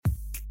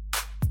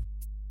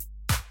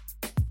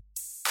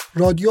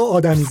رادیو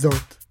آدمیزاد،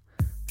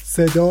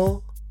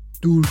 صدا،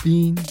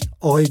 دوربین،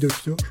 آقای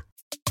دکتر.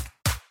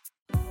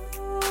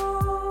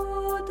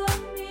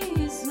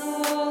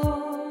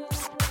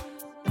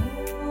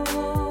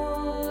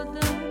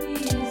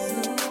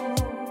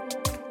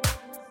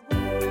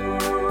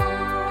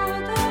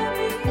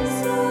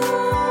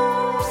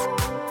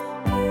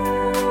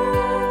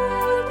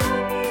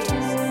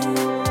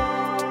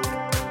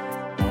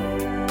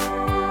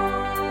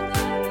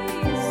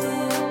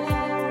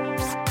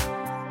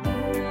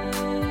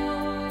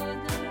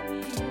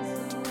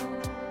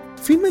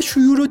 فیلم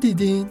شیوع رو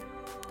دیدین؟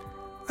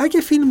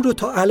 اگه فیلم رو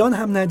تا الان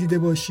هم ندیده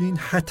باشین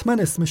حتما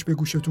اسمش به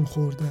گوشتون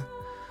خورده،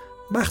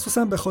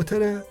 مخصوصا به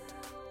خاطر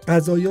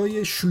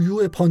قضایای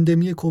شیوع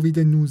پاندمی کووید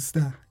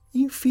 19.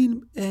 این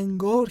فیلم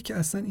انگار که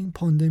اصلا این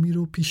پاندمی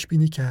رو پیش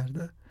بینی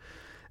کرده،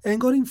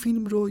 انگار این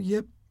فیلم رو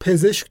یه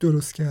پزشک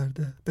درست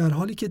کرده، در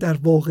حالی که در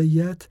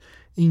واقعیت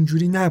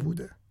اینجوری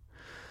نبوده.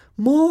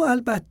 ما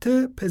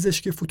البته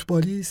پزشک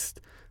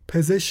فوتبالیست،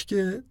 پزشک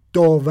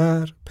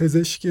داور،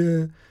 پزشک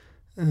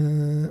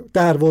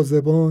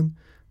دروازه‌بان،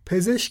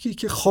 پزشکی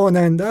که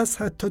خواننده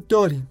است حتی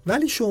داریم،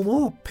 ولی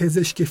شما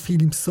پزشک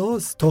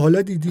فیلمساز تا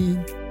حالا دیدین؟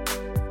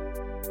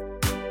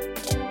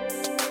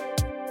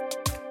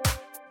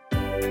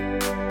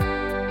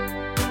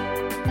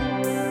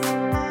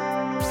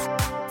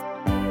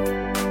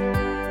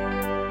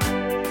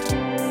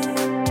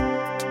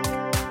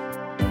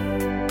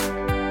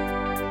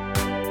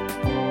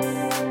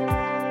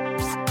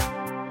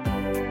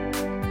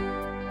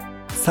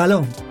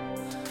 سلام،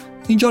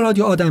 اینجا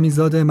رادیو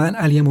آدمیزاده، من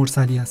علی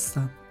مرسلی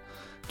هستم.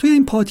 توی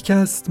این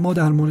پادکست ما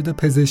در مورد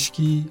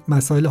پزشکی،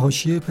 مسائل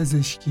حاشیه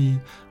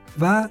پزشکی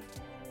و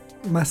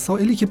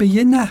مسائلی که به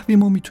یه نحوی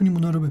ما میتونیم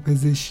اونا رو به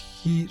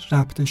پزشکی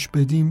ربطش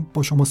بدیم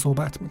با شما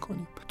صحبت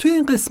میکنیم. توی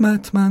این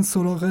قسمت من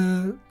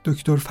سراغ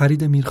دکتر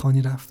فرید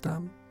میرخانی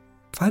رفتم.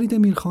 فرید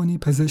میرخانی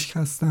پزشک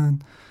هستن،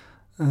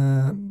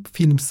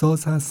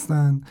 فیلمساز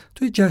هستن،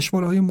 توی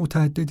جشنواره‌های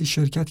متعددی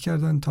شرکت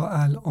کردن تا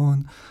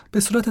الان، به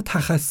صورت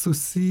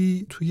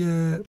تخصصی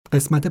توی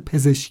قسمت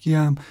پزشکی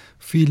هم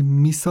فیلم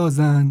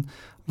میسازن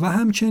و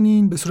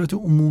همچنین به صورت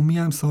عمومی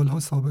هم سالها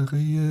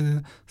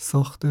سابقه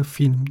ساخت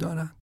فیلم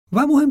دارن.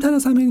 و مهمتر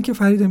از همه این که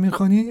فرید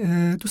میرخانی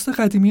دوست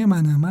قدیمی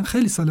منه، من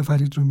خیلی سال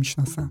فرید رو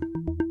میشناسم.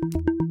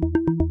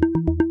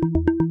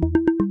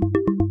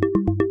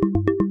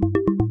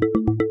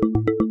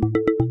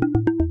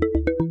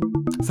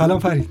 سلام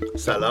فرید.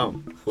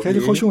 سلام. خیلی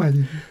خوش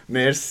اومدی.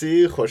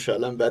 مرسی،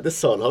 خوشحالم بعد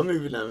سالها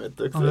میبینم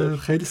دکتر.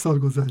 خیلی سال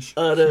گذشت.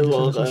 آره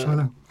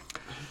واقعا.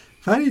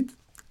 فرید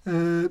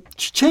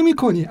چه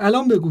میکنی؟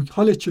 الان بگو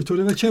حالت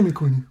چطوره و چه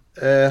میکنی؟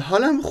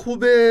 حالم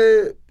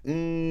خوبه،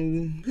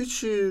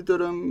 هیچی،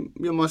 دارم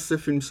یه ماستر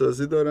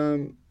فیلمسازی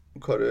دارم،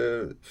 کار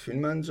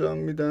فیلم انجام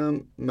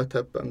میدم،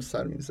 مطبم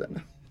سر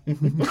میزنم.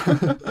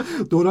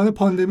 دوران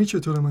پاندمی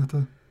چطوره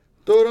مطب؟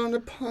 دوران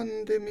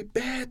پاندمی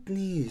بد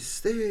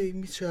نیست،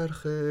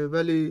 میچرخه،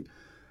 ولی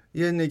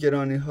یه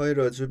نگرانی های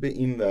راجع به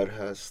این ور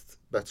هست.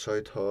 بچه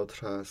های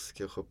تئاتر هست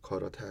که خب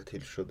کارا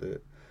تعطیل شده،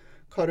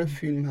 کار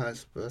فیلم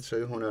هست، بچه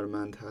های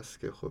هنرمند هست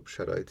که خب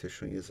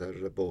شرایطشون یه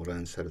ذره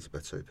بغرنج سر از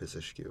بچه های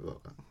پزشکی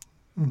واقعا.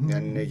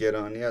 یعنی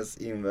نگرانی از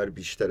این ور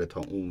بیشتره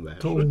تا اون ور.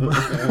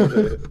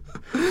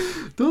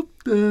 تو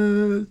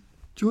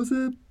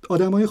جزء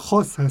آدمای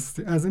خاص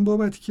هستی، از این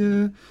بابت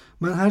که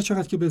من هر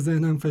چقدر که به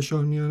ذهنم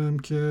فشار میارم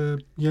که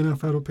یه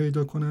نفر رو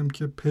پیدا کنم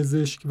که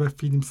پزشک و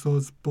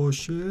فیلمساز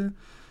باشه،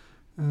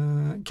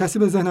 کسی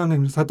به ذهنم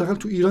نمیرسه. حداقل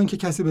تو ایران که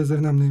کسی به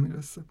ذهنم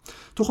نمیرسه.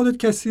 تو خودت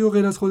کسی و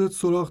غیر از خودت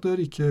سراغ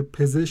داری که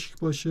پزشک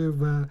باشه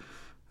و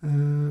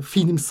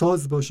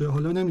فیلمساز باشه؟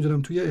 حالا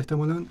نمیدونم، توی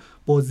احتمالاً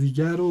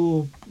بازیگر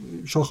و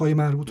شاخه‌های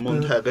مربوط به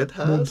منتقد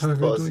هست،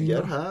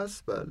 بازیگر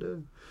هست، بله،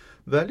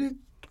 ولی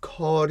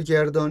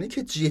کارگردانی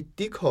که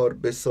جدی کار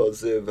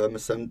بسازه و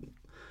مثلا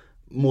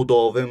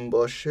مداوم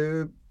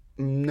باشه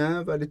نه.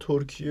 ولی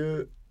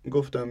ترکیه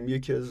گفتم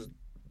یکی از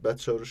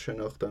بچه‌ها رو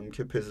شناختم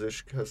که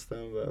پزشک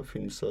هستن و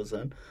فیلم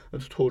سازن، تو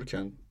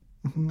ترکن.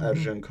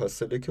 ارژن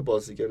کاسله که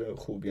بازیگر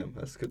خوبی هم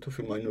هست که تو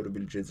فیلم‌های نور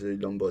بیل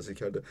جیلان بازی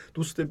کرده،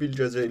 دوست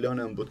بیل جیلان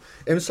هم بود،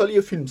 امسال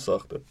یه فیلم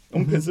ساخته،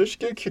 اون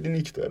پزشک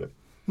کلینیک داره.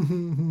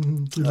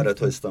 آره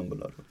تو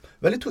استانبول. آره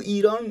ولی تو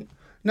ایران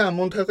نه،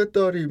 منتقد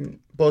داریم،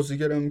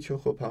 بازیگرم که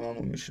خب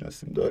هممون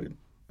میشناسیم داریم،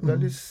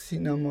 ولی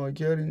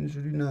سینماگر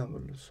اینجوری نه،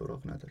 ولی سراغ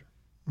نداره.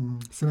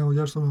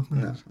 سینماگر سراغ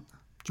نداره.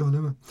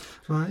 جالبه.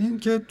 و این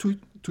که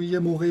تو یه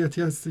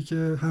موقعیتی هستی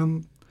که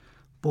هم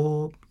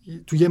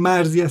تو یه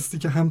مرزی هستی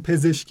که هم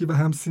پزشکی و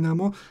هم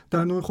سینما،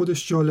 در نوع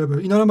خودش جالبه.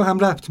 اینا رو به هم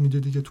ربط میده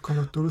دیگه تو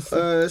کارات،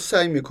 درسته؟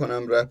 سعی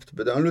میکنم ربط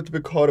بدم، البته به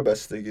کار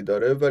بستگی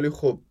داره، ولی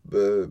خب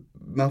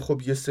من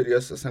خب یه سری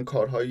از اصلا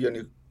کارهای،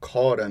 یعنی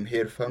کارم،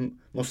 حرفم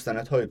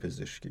مستندهای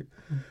پزشکی،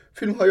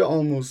 فیلم‌های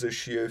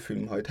آموزشیه،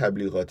 فیلم‌های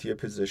تبلیغاتی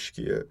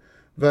پزشکیه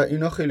و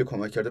اینا خیلی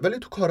کمک کرده. ولی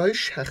تو کارهای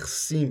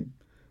شخصیم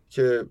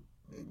که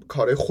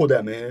کارهای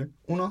خودمه،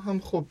 اونا هم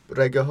خب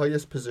رگه‌های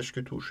از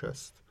پزشکی توش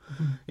هست.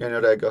 یعنی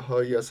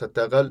رگه‌هایی از،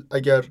 حداقل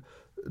اگر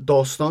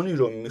داستانی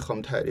رو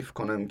میخوام تعریف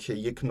کنم که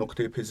یک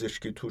نکته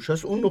پزشکی توش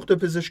هست، اون نکته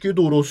پزشکی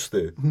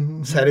درسته،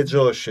 سر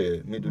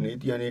جاشه،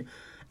 میدونید؟ یعنی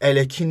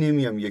الکی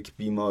نمیام یک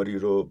بیماری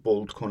رو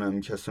بولد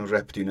کنم که اصلا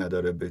ربطی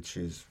نداره به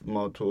چیز.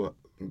 ما تو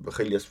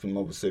خیلی از فیلم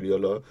ها و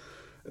سریال ها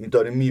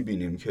داریم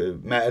میبینیم که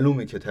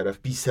معلومه که طرف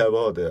بی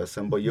سواده،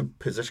 اصلا با یه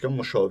پزشک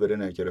مشاوره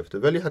نگرفته،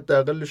 ولی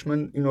حداقلش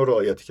من اینو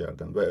رعایت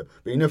کردم و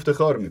به این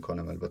افتخار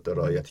میکنم البته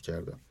رعایت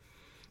کردم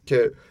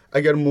که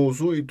اگر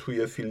موضوعی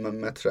توی فیلمم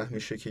مطرح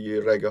میشه که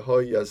یه رگه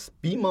هایی از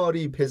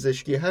بیماری،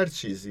 پزشکی، هر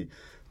چیزی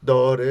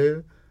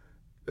داره،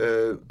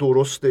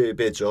 درسته،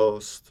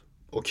 بجاست،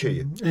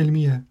 اوکیه،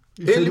 علمیه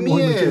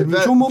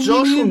و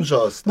جاش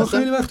اونجاست. ما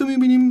خیلی وقتا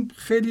میبینیم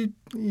خیلی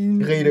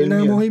این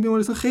نماهای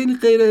بیمارستان خیلی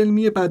غیر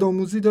علمیه،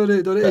 بدآموزی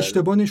داره بله.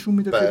 اشتباه نشون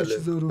میده خیلی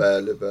چیزا رو.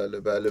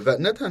 بله و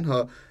نه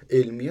تنها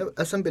علمیه،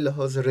 اصلا به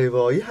لحاظ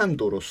روایی هم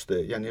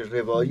درسته، یعنی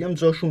روایی هم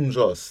جاش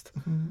اونجاست.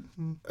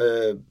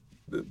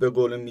 به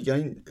قول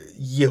میگن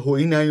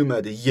یهویی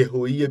نیومده،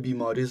 یهویی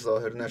بیماری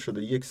ظاهر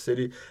نشده، یک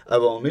سری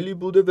عواملی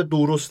بوده و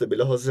درسته، به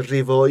لحاظ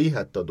روایی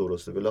حتی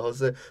درسته، به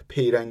لحاظ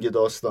پیرنگ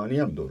داستانی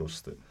هم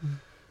درسته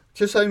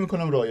که سعی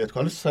میکنم رعایت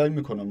کنم. سعی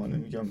میکنم، من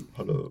نمیگم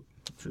حالا،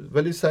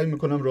 ولی سعی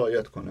میکنم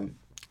رعایت کنم.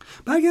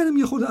 برگردم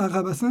یه خود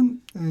عقب، اصلا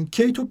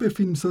کی تو به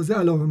فیلمسازی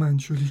علاقه‌مند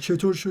شدی؟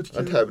 چطور شد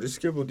که تبریز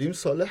که بودیم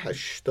سال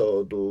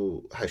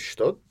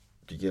 80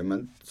 دیگه،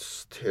 من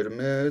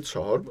ترم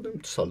 4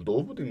 بودیم، سال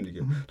 2 بودیم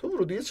دیگه. تو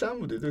ورودی چند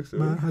بودی دکتر؟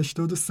 من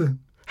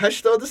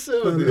 83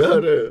 بودی.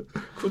 آره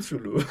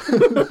کوچولو.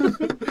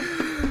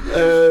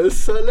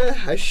 سال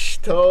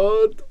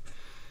 80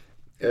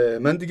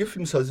 من دیگه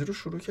فیلمسازی رو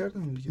شروع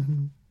کردم دیگه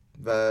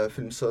و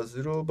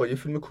فیلمسازی رو با یه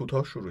فیلم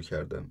کوتاه شروع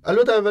کردم.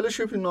 البته اولش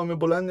یه فیلمنامه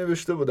بلند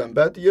نوشته بودم،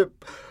 بعد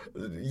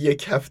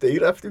یک هفته‌ای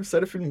رفتیم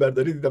سر فیلم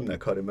برداری، دیدم نه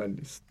کار من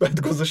نیست،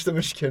 بعد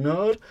گذاشتمش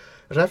کنار،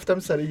 رفتم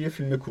سر یه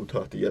فیلم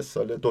کوتاه دیگه.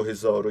 سال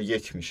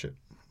 2001 میشه،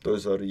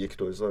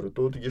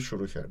 2001-2002 دیگه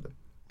شروع کردم.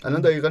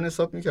 الان دقیقاً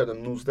حساب میکردم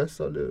 19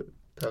 سال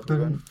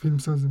تقریبا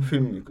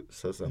فیلم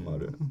میسازم.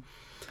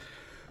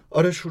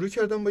 آره شروع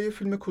کردم با یه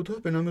فیلم کوتاه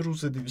به نام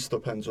روز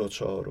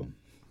 254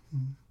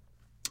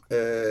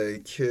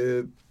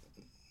 که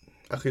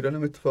اخیراً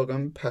هم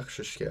اتفاقا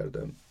پخشش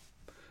کردم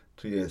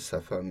توی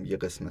صفم یه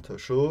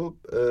قسمتاشو.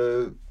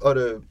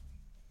 آره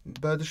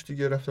بعدش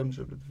دیگه رفتم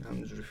جلو،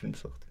 همینجوری فیلم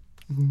ساختیم.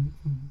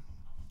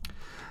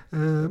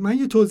 من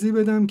یه توضیح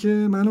بدم که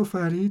من و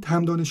فرید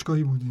هم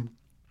دانشگاهی بودیم.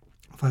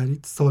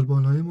 فرید سال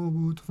بالای ما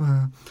بود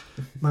و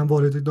من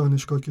وارد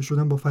دانشگاه که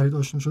شدم با فرید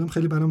آشنا شدم.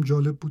 خیلی برام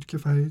جالب بود که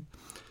فرید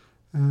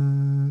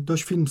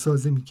داشت فیلم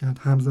سازی میکرد،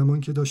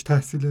 همزمان که داشت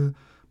تحصیل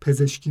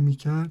پزشکی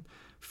میکرد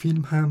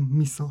فیلم هم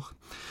میساخت.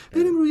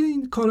 بریم روی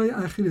این کارهای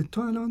اخیره.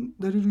 تو الان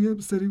داری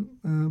روی سری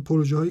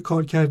پروژه های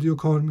کار کردی و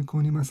کار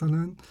میکنی.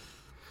 مثلا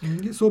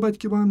یه صحبتی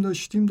که با هم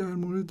داشتیم در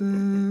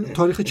مورد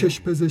تاریخ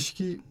چشم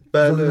پزشکی،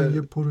 بله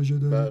یه پروژه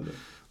داری.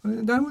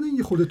 در مورد این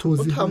یه خود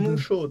توضیح بده. تموم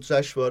شد،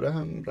 جشنواره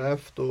هم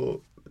رفت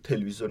و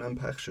تلویزیون هم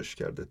پخشش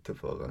کرد.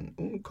 اتفاقا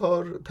اون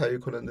کار تهیه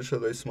کنندش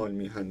آقای اسماعیل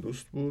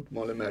میهندوست بود،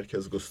 مال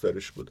مرکز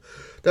گسترش بود.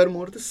 در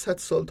مورد 100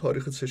 سال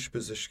تاریخ چشم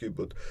پزشکی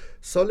بود.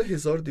 سال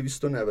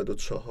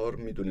 1294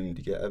 میدونیم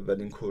دیگه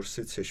اولین کورس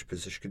چشم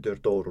پزشکی در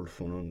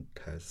دارالفنون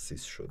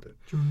تأسیس شده.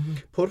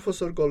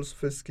 پروفسور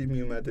گالسفسکی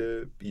می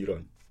اومده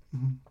ایران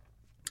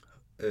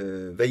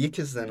و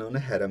یکی زنان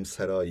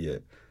حرمسرای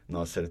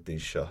ناصرالدین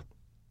شاه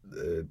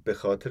به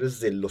خاطر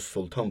ظل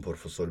السلطان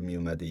پروفسور می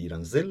اومده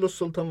ایران. ظل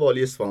السلطان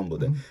والی اصفهان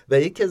بوده و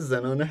یکی از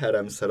زنان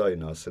حرمسرای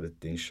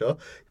ناصرالدین شاه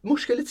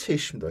مشکل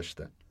چشم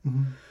داشتن.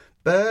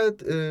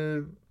 بعد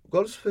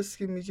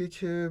گالسفسکی میگه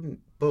که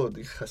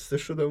بادی خسته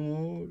شدم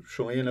و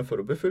شما یه نفر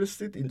رو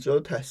بفرستید اینجا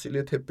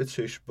تحصیل طب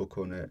چشم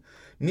بکنه.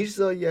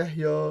 میرزا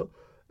یحیی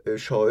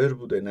شاعر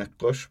بوده،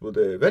 نقاش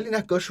بوده، ولی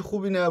نقاش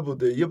خوبی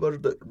نبوده. یه بار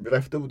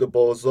رفته بوده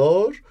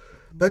بازار،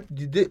 بعد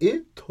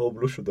دیده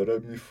تابلوشو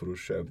دارن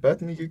میفروشن.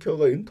 بعد میگه که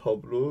آقا این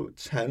تابلو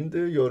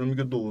چنده؟ یارو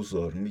میگه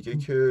 2000. میگه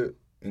که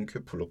این که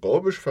پول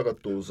قابش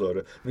فقط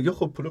 2000. میگه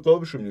خب پول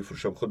قابشو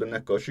میفروشم، خود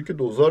نقاشی که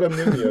 2000 هم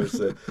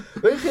نمیارزه.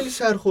 و این خیلی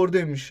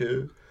سرخورده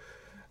میشه.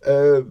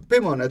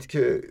 بماند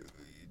که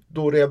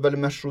دوره اول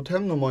مشروطه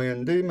هم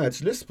نماینده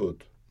مجلس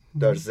بود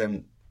در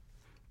ضمن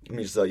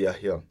میرزا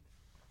یحیی.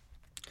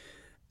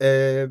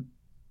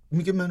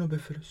 میگه منو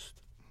بفرست.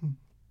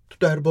 تو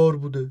دربار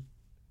بوده.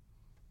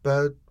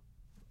 بعد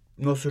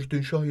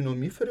ناصرالدین شاه اینو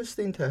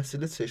میفرسته، این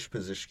تحصیل چشم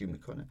پزشکی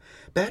میکنه.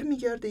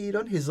 برمیگرده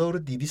ایران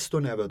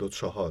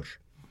 1294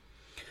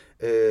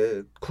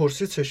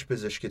 کورس چشم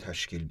پزشکی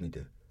تشکیل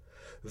میده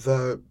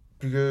و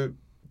دیگه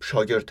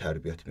شاگرد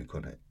تربیت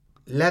میکنه.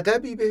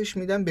 لقبی بهش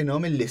میدن به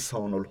نام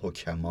لسان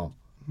الحکما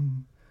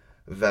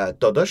و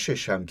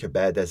داداشش هم که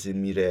بعد از این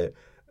میره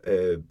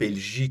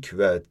بلژیک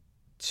و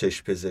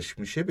چشم پزشک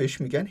میشه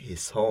بهش میگن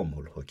حسام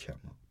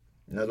الحکما.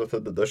 اینا دو تا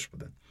داداش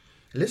بودن.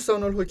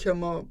 لسان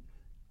الحکما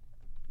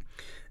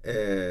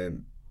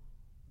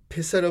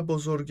پسر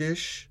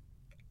بزرگش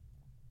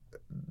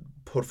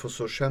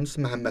پروفسور شمس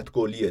محمد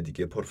گلیه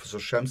دیگه، پروفسور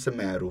شمس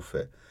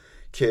معروفه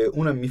که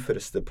اونم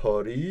میفرسته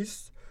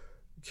پاریس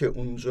که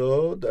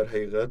اونجا در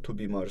حقیقت تو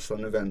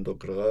بیمارستان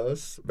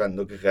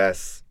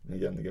وندوگغس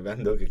میگن دیگه،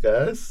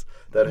 وندوگغس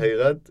در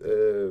حقیقت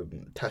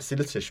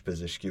تحصیل چشم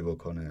پزشکی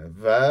بکنه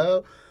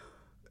و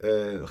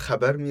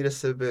خبر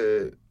میرسه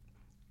به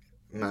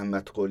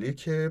محمد قلی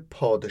که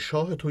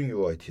پادشاهتون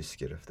یوآیتیس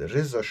گرفته.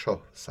 رضا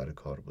شاه سر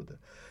کار بوده،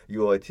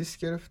 یوآیتیس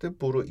گرفته،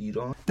 برو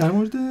ایران. در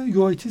مورد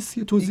یوآیتیس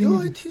یه توضیح میدی؟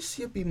 یوآیتیس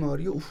یه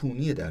بیماری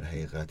عفونیه در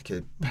حقیقت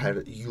که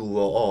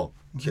یوآ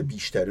که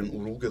بیشترین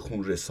عروق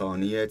خون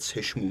رسانی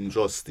چشم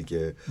اونجاست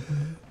دیگه،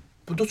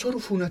 دوچار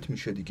عفونت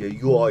میشه دیگه.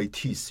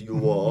 یوآیتیس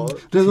یوآ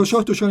رضا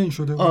شاه دچار این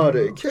شده.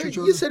 آره که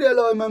یه سری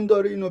علائم هم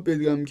داره، اینو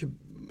بگم که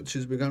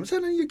چیز بگم،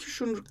 مثلا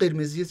یکیشون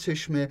قرمزی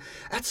چشمه،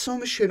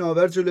 اجسام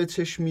شناور جلوی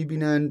چشم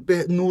میبینن،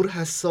 به نور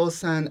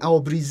حساسن،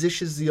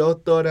 آبریزش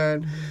زیاد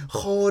دارن،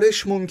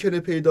 خارش ممکنه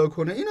پیدا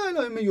کنه. اینا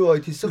علائم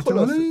یوآیتیس.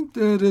 خلاصه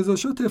این رضا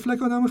شاه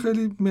طفلک آدم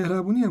خیلی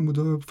مهربونی هم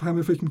بود،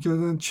 همه فکر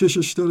میکردن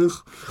چشش داره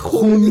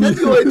خون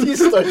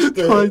یوآیتیس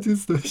داشته.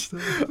 یوآیتیس داشته.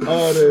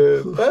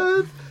 آره.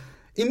 بعد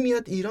این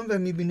میاد ایران و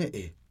میبینه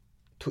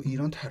تو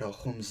ایران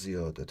تراخم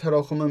زیاده.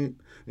 تراخم هم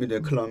میده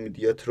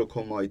کلامیدیا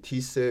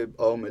تروکومایتیس،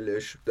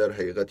 عاملش در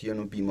حقیقت یه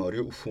نوع بیماری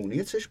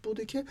عفونی چشم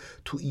بوده که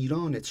تو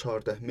ایران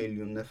 14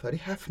 میلیون نفری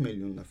 7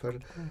 میلیون نفر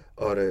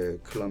آره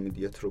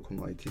کلامیدیا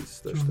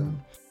تروکومایتیس داشتن.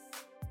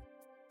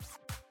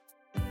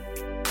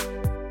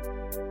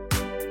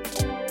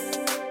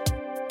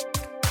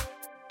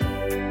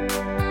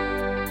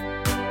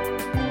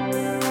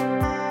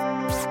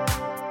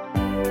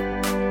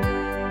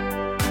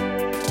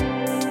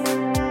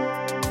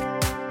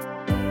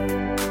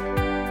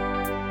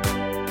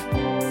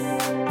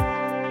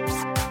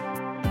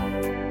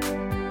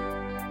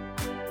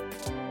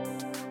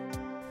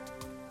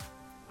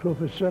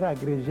 پروفسور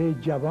اگرژه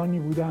جوانی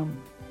بودم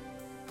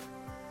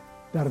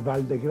در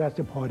ولدگرس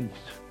پاریس.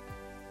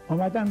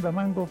 آمدن و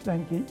من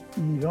گفتن که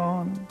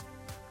ایران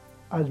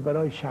از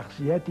برای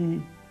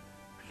شخصیتی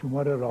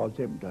شما را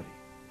لازم داره.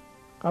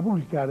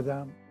 قبول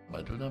کردم.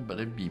 مدونم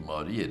برای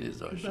بیماری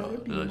رضا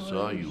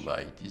شاه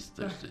یوآیتیس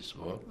داشتش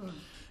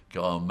که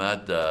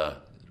آمد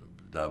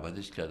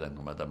دعوتش کردن،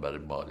 اومدن برای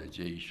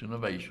معالجه ایشونو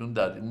و ایشون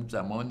در اون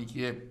زمانی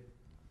که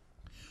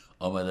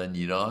آمدن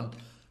ایران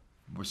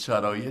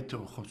شرایط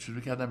خب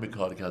شروع کردن به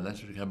کار کردن،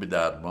 شروع کردن به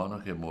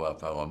درمان که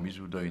موفق آمیز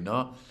بود و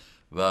اینا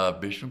و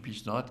بهشون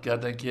پیشنهاد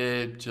کردن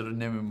که چرا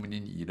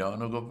نمیمونین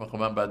ایران و گفت خب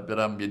من بعد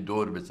برم یه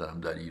دور بزنم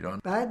در ایران.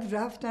 بعد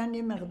رفتن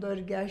یه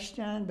مقدار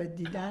گشتن و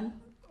دیدن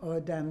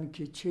آدمی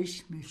که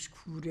چشمش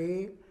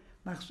کوره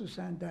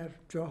مخصوصا در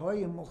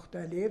جاهای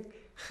مختلف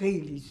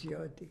خیلی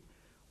زیاده.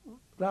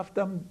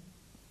 رفتم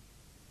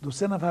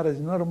 2-3 نفر از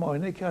اینا رو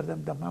معاینه کردم،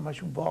 دیدم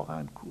همشون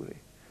واقعا کوره.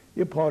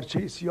 یه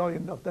پارچه سیاه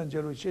انداختن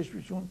جلوی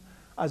چشمشون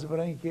از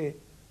برای اینکه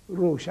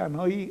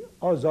روشنایی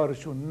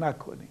آزارشون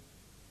نکنه.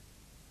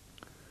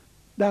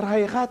 در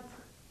حقیقت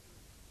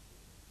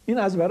این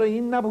از برای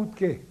این نبود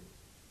که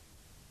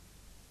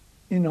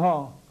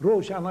اینها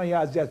روشنایی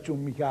اذیتشون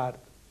میکرد،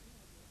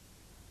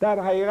 در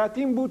حقیقت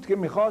این بود که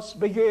میخواست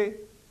بگه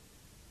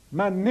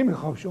من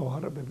نمیخوام شما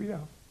رو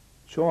ببینم،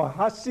 شما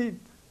هستید،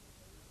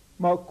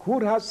 ما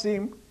کور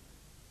هستیم،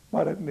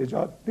 ما رو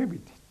نجات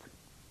نمیدید.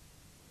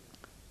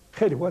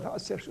 خیلی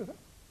متاثر شدم.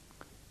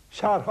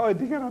 شهرهای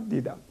دیگر هم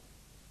دیدم،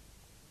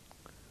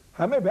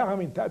 همه به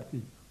همین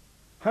ترتیب،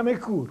 همه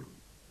کور.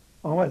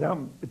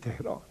 آمدم به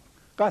تهران،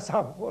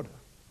 قسم خوردم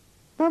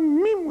من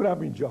میمونم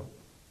اینجا،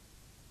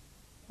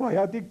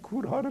 باید این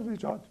کورها رو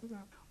نجات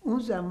بدم. اون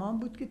زمان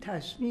بود که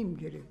تصمیم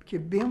گرفت که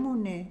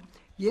بمونه.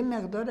 یه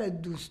مقدار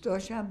از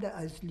دوستاش هم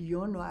از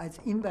لیون و از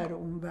این ور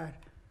اون ور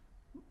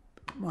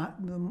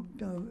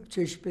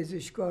چشم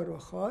پزشکا رو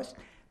خواست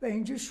و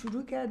اینجا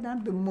شروع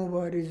کردن به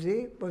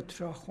مبارزه با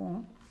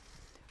تراخوم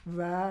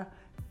و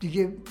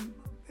دیگه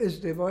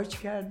ازدواج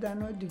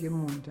کردن و دیگه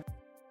موندن.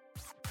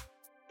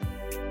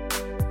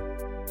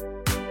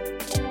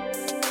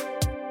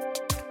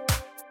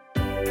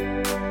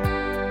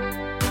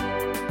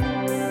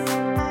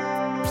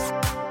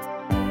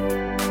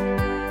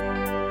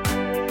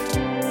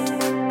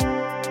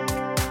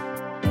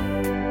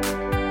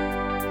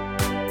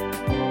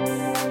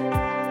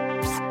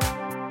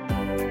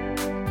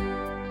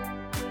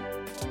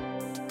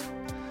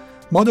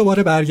 ما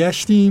دوباره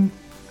برگشتیم.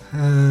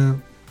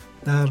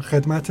 در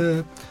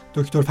خدمت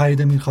دکتر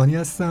فرید میرخانی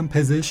هستم،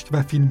 پزشک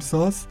و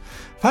فیلمساز.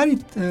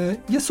 فرید،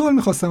 یه سوال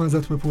میخواستم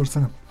ازت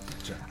بپرسم.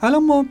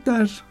 الان ما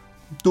در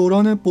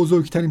دوران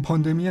بزرگترین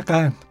پاندمی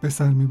قرن به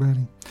سر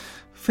میبریم.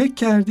 فکر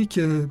کردی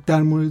که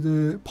در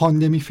مورد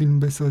پاندمی فیلم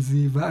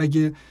بسازی و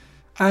اگه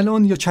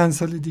الان یا چند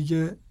سال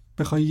دیگه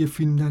بخوای یه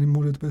فیلم در این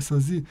مورد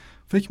بسازی،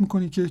 فکر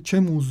میکنی که چه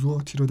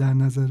موضوعاتی رو در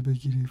نظر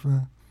بگیری و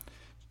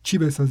چی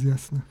بسازی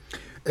اصلا؟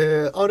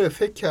 آره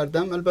فکر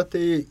کردم.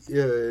 البته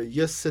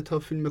یه 3 تا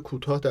فیلم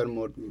کوتاه در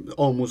مورد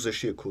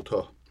آموزشی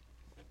کوتاه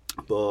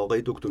با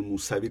آقای دکتر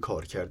موسوی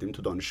کار کردیم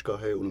تو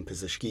دانشگاه علوم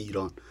پزشکی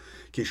ایران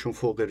که ایشون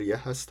فوق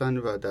ریه هستن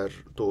و در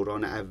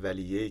دوران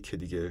اولیه‌ای که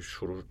دیگه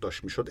شروع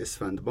داشت میشد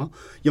اسفند ما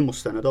یه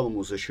مستند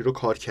آموزشی رو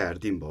کار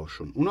کردیم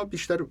باشون. اونا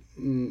بیشتر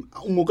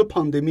اون موقع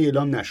پاندمی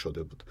اعلام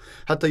نشده بود.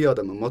 حتی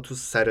یادمه ما تو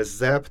سر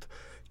ضبط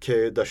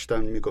که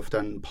داشتن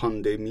میگفتن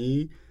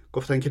پاندمی،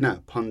 گفتن که نه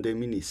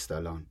پاندمی نیست،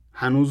 الان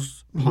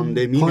هنوز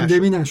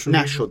پاندمی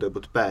نشده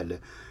بود. بله.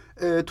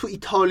 تو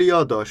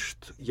ایتالیا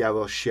داشت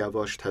یواش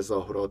یواش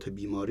تظاهرات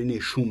بیماری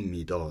نشون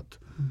میداد،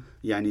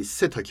 یعنی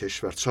 3 تا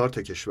کشور 4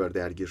 تا کشور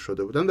درگیر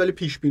شده بودن، ولی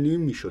پیش بینی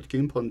میشد که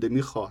این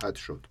پاندمی خواهد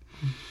شد.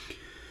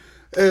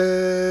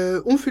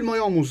 اون فیلم های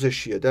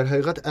آموزشیه در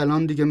حقیقت.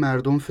 الان دیگه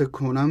مردم فکر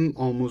کنم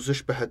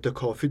آموزش به حد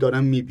کافی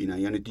دارن میبینن،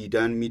 یعنی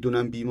دیدن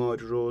میدونن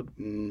بیماری رو،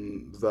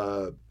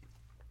 و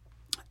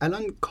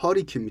الان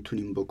کاری که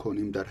میتونیم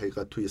بکنیم در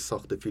حقیقت توی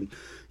ساخت فیلم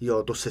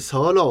یا 2-3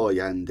 سال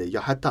آینده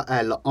یا حتی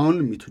الان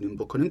میتونیم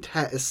بکنیم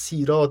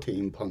تأثیرات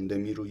این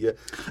پاندمی روی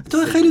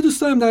تو خیلی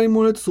دوست دارم در این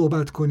مورد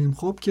صحبت کنیم.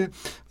 خب که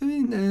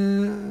ببین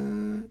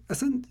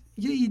اصلا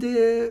یه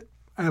ایده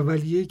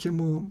اولیه که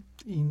ما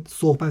این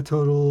صحبت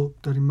ها رو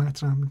داریم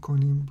مطرح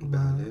میکنیم و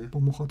با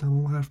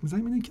مخاطبمون حرف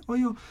میزنیم اینه که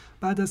آیا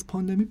بعد از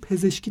پاندمی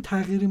پزشکی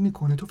تغییر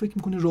میکنه؟ تو فکر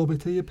میکنی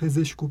رابطه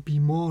پزشک و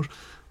بیمار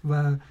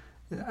و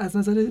از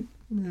نظر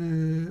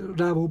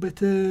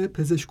روابط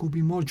پزشک و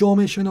بیمار،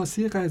 جامعه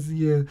شناسی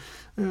قضیه،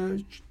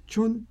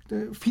 چون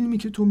فیلمی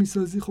که تو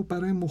میسازی خب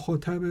برای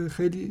مخاطب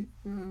خیلی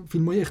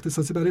فیلم‌های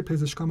اختصاصی برای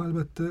پزشکام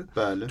البته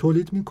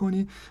تولید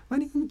میکنی،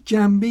 ولی این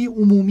جنبه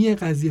عمومی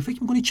قضیه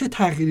فکر میکنی چه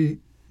تغییری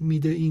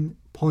میده این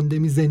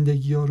پاندمی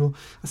زندگی ها رو؟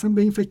 اصلا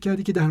به این فکر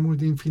کردی که در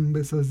مورد این فیلم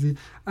بسازی؟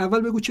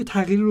 اول بگو چه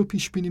تغییری رو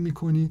پیش بینی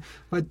میکنی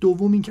و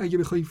دوم این که اگه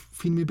بخوای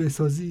فیلمی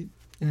بسازی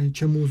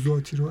چه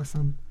موضوعاتی رو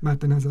اصلا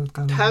مد نظرت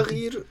قرار بدی؟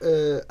 تغییر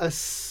از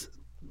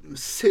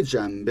 3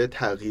 جنبه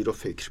تغییر رو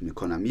فکر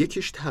میکنم.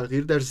 یکیش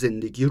تغییر در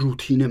زندگی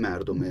روتین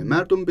مردمه.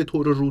 مردم به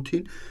طور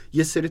روتین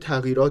یه سری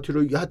تغییراتی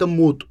رو یا حتی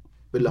مد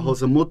به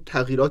لحاظ مد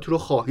تغییراتی رو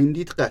خواهیم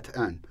دید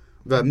قطعاً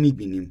و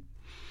میبینیم.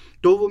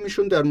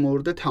 دومیشون در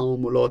مورد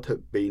تعاملات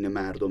بین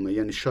مردمه،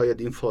 یعنی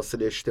شاید این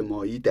فاصله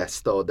اجتماعی،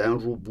 دست دادن،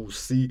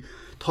 روبوسی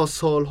تا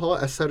سالها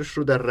اثرش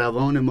رو در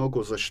روان ما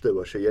گذاشته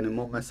باشه، یعنی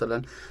ما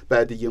مثلا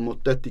بعد یه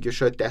مدت دیگه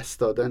شاید دست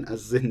دادن از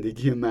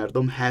زندگی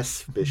مردم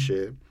حذف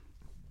بشه،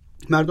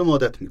 مردم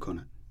عادت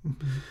میکنن.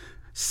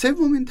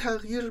 سومین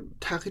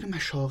تغییر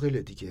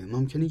مشاغل دیگه.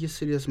 ممکنه یه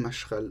سری از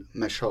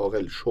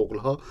مشاغل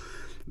شغلها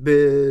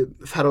به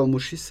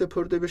فراموشی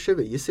سپرده بشه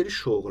و یه سری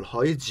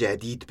شغل‌های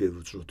جدید به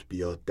وجود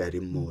بیاد در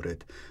این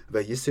مورد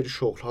و یه سری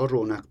شغل‌ها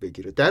رونق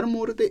بگیره. در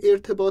مورد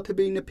ارتباط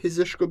بین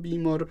پزشک و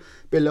بیمار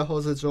به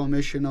لحاظ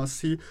جامعه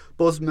شناسی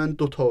باز من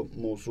 2 تا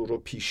موضوع رو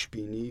پیش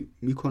بینی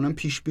میکنم.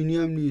 پیش بینی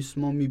هم نیست،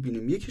 ما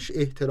میبینیم. یکیش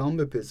احترام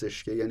به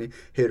پزشکی، یعنی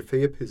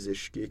حرفه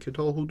پزشکی که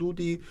تا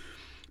حدودی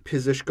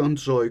پزشکان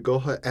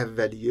جایگاه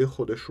اولیه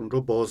خودشون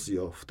رو باز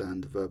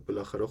یافتند و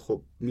بالاخره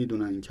خب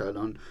میدونن که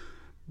الان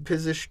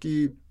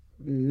پزشکی،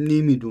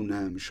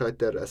 نمیدونم شاید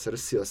در اثر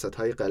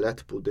سیاست‌های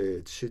غلط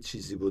بوده، چه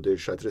چیزی بوده،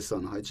 شاید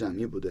رسانه‌های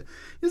جمعی بوده،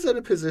 یه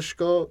ذره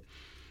پزشکا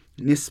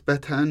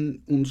نسبتاً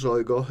اون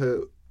جایگاه،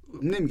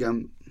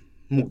 نمیگم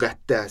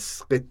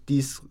مقدس،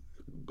 قدیس،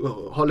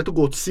 حالت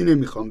قدسی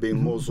نمیخوام به این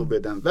موضوع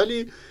بدم،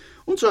 ولی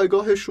اون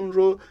جایگاهشون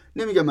رو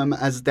نمیگم اما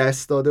از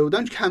دست داده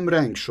بودن، کم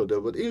رنگ شده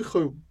بود. این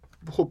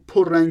خب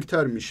پر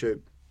رنگتر میشه.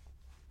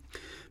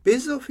 به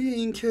اضافه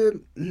این که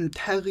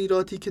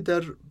تغییراتی که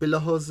در به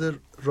لحاظ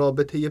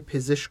رابطه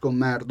پزشک و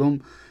مردم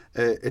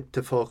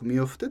اتفاق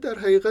میفته، در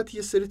حقیقت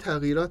یه سری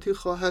تغییراتی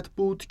خواهد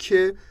بود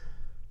که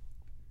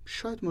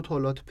شاید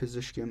مطالعات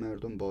پزشکی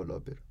مردم بالا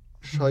بره،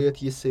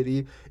 شاید یه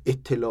سری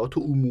اطلاعات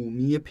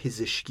عمومی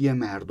پزشکی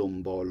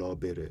مردم بالا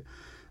بره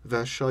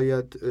و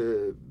شاید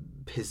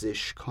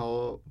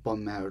پزشکا با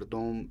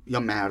مردم یا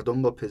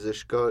مردم با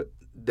پزشکا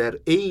در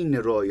عین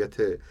رعایت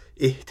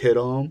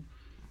احترام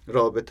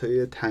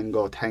رابطه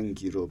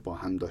تنگاتنگی رو با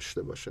هم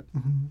داشته باشه.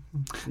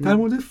 در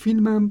مورد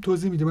فیلمم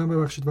توضیح میدی؟ من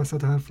ببخشید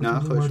وسط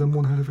حرفتون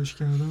منحرفش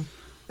کردم.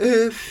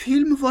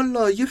 فیلم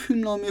والا یه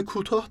فیلمنامه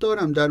کوتاه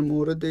دارم در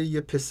مورد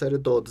یه پسر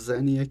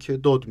دادزنیه که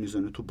داد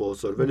میزنه تو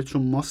بازار، ولی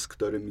چون ماسک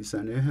داره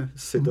میزنه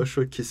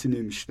صداشو کسی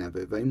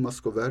نمیشنوه و این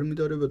ماسکو ور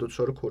میداره و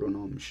دچار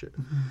کرونا میشه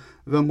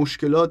و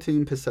مشکلات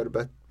این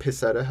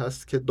پسره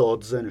هست که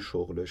دادزن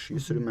شغلش. یه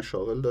سری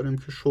مشاغل داریم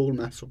که شغل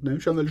محسوب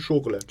نمیشن ولی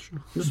شغله،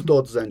 مثل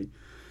دادزنی.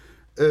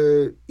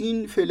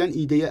 این فعلا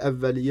ایده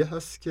اولیه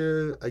هست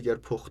که اگر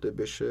پخته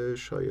بشه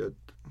شاید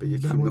به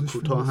یک فیلم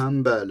کوتاه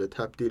هم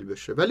تبدیل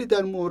بشه. ولی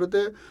در مورد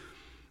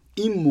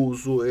این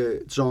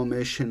موضوع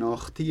جامعه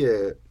شناختی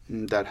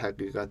در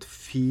حقیقت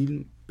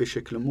فیلم به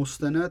شکل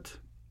مستند،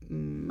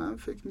 من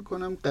فکر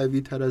میکنم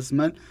قوی تر از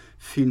من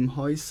فیلم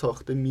هایی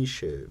ساخته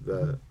میشه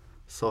و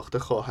ساخته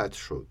خواهد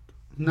شد.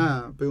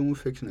 نه به اون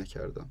فکر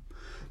نکردم.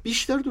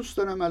 بیشتر دوست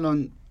دارم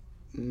الان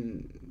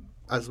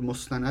از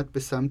مستند به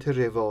سمت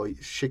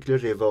شکل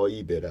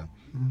روایی برم،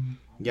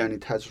 یعنی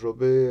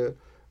تجربه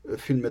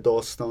فیلم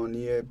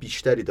داستانی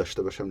بیشتری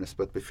داشته باشم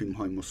نسبت به فیلم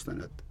های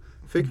مستند.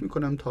 فکر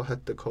میکنم تا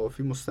حد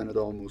کافی مستند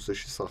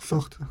آموزشی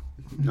ساخته.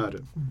 آره.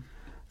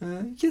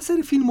 یه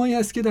سری فیلم هایی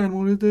هست که در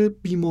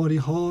مورد بیماری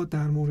ها،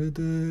 در مورد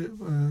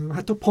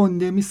حتی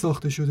پاندمی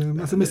ساخته شده.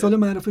 مثلا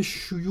معروف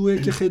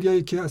شیوعه که خیلی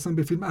هایی که اصلا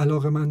به فیلم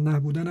علاقه من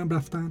نبودن هم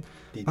رفتن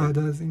بعد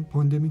از این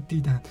پاندمی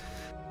دیدن.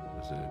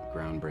 It was a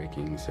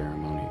groundbreaking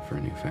ceremony for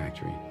a new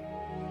factory.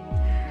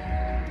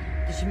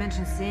 Did she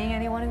mention seeing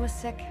anyone who was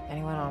sick?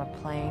 Anyone on a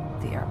plane,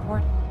 the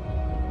airport?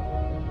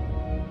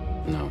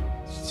 No,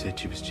 she said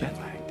she was jet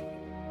lagged.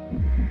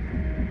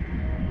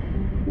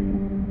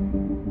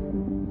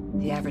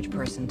 The average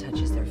person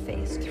touches their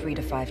face 3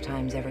 to 5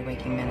 times every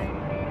waking minute.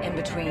 In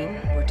between,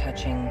 we're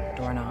touching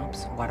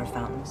doorknobs, water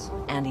fountains,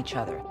 and each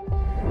other.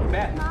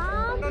 Matt.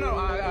 Mom?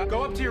 No,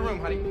 go up to your room,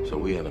 honey. So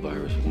we have a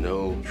virus with no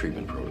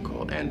treatment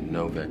protocol and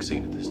no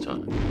vaccine at this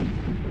time.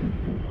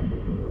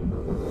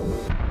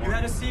 You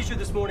had a seizure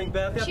this morning,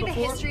 Beth. She had a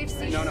history of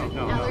seizures and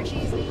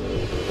allergies.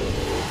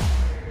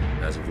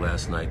 As of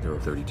last night, there are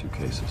 32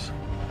 cases.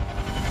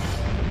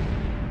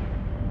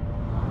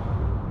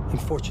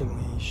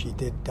 Unfortunately, she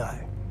did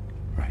die.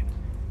 Right.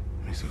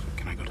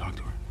 Can I go talk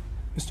to her?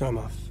 Mr.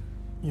 Amoff,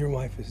 your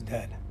wife is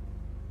dead.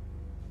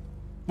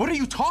 What are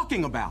you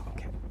talking about?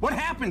 Okay. What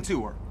happened to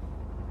her?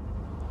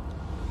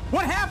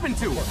 What happened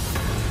to her?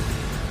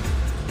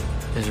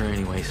 Is there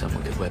any way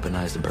someone could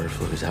weaponize the bird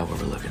flu? Is that what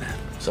we're looking at?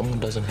 Someone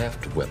doesn't have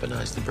to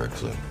weaponize the bird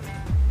flu.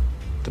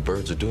 The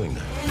birds are doing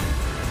that.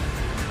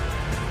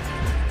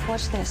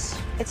 Watch this.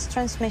 It's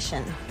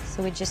transmission, so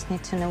we just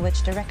need to know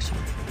which direction.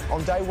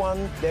 On day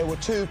 1, there were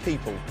 2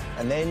 people,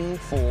 and then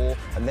 4,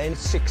 and then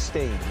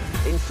 16.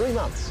 In 3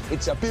 months,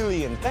 it's 1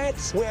 billion.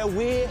 That's where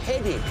we're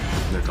headed.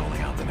 They're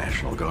calling out the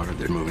National Guard.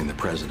 They're moving the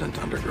president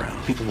underground.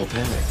 People will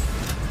panic.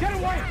 Get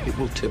away! It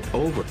will tip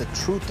over. The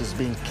truth is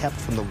being kept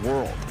from the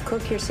world.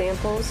 Cook your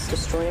samples,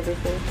 destroy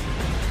everything.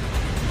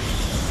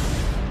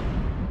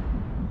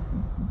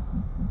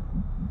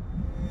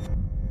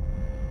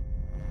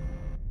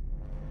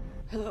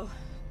 Hello.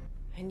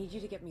 I need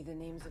you to get me the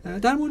names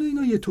of در مورد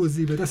اینا یه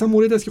توضیح بده. اصلا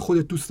مورد است که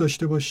خودت دوست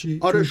داشته باشی.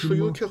 آره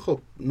شیوع که خب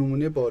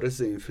نمونه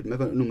بارز این فیلمه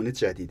و نمونه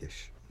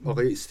جدیدش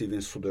آقای استیون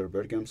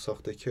سودربرگ هم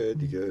ساخته که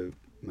دیگه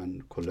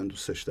من کلا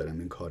دوستش دارم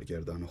این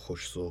کارگردان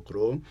خوش‌ذوق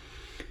رو.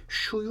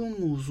 شیوع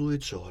موضوع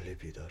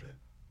جالبی داره.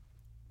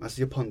 از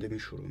یه پاندمی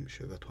شروع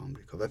میشه و تو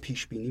آمریکا و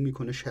پیش بینی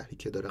میکنه شهری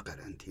که داره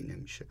قرنطینه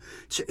میشه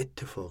چه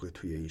اتفاقی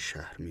توی این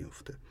شهر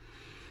میفته.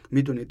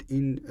 میدونید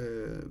این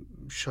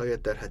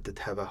شاید در حد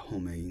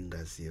توهم این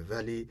قضیه،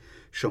 ولی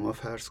شما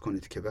فرض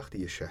کنید که وقتی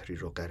یه شهری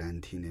رو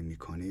قرنطینه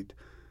میکنید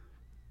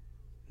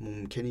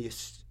ممکنه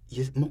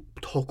ما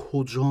تا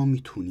کجا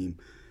میتونیم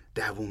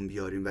دووم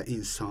بیاریم و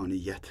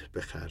انسانیت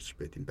به خرج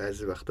بدیم.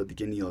 بعضی وقتا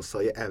دیگه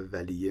نیازهای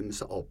اولیه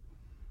مثل آب،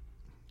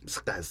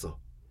 مثل غذا،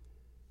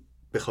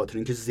 به خاطر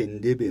اینکه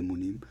زنده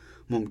بمونیم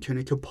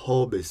ممکنه که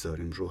پا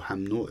بذاریم رو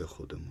هم نوع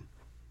خودمون.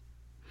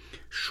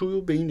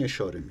 شیوع به این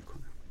اشاره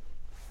میکنه.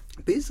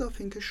 به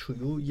اضافه اینکه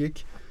شیوع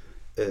یک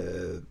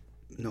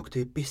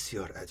نکته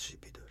بسیار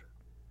عجیبی داره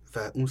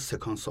و اون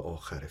سکانس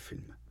آخر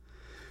فیلمه.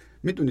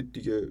 میدونید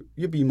دیگه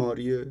یه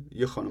بیماری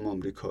یه خانم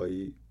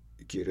آمریکایی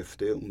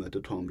گرفته اومده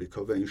تو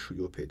آمریکا و این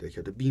شیوع پیدا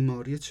کرده.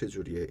 بیماری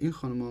چجوریه؟ این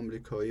خانم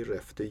آمریکایی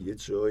رفته یه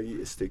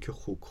جایی استیک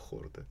خوک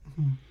خورده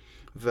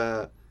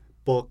و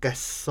با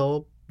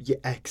قصاب یه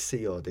عکس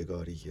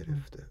یادگاری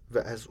گرفته و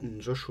از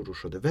اونجا شروع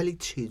شده. ولی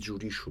چه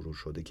جوری شروع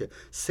شده که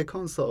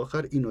سکانس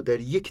آخر اینو در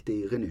 1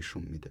 دقیقه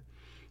نشون میده.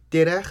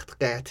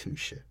 درخت قطع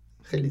میشه،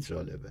 خیلی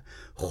جالبه.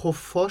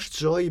 خفاش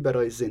جایی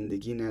برای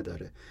زندگی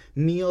نداره،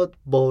 میاد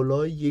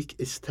بالای یک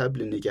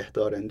استبل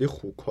نگهدارنده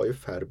خوک‌های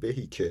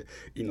فربهی که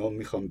اینا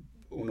میخوان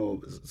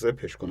اونو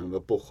زپش کنن و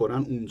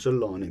بخورن، اونجا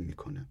لانه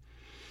میکنه.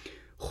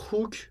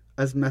 خوک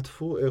از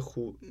مدفوع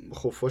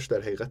خفاش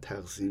در حقیقت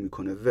تغذیه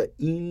میکنه و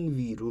این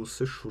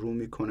ویروس شروع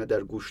میکنه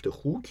در گوشت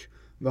خوک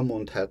و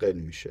منتقل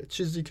میشه.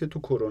 چیزی که تو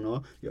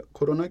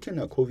کرونا که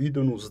نه، کووید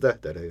 19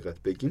 در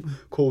حقیقت بگیم،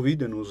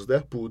 کووید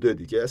 19 بوده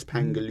دیگه. از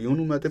پنگلیون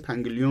اومده.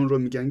 پنگلیون رو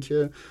میگن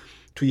که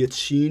توی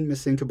چین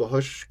مثل این که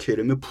باهاش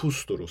کرم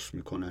پوست درست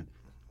میکنن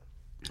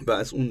و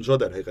از اونجا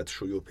در حقیقت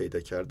شیوع پیدا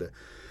کرده.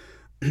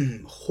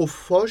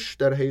 خفاش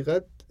در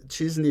حقیقت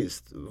چیز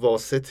نیست،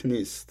 واسط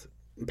نیست،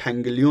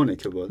 پنگلیونه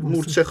که بود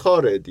مورچه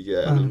خاره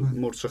دیگه.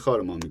 مورچه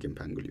خار ما میگیم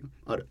پنگلیون.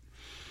 آره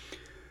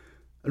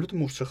البته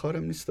مورچه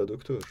خارم نیست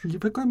دکتر،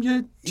 فکر کنم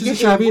یه چیز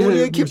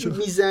شبیه که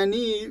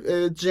میزنی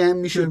جمع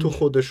میشه تو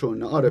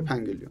خودشون. آره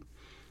پنگلیون.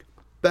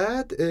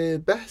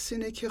 بعد بحث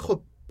اینه که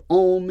خب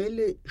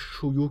عامل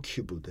شیوع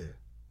کی بوده؟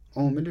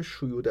 عامل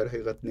شیوع در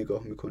حقیقت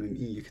نگاه میکنیم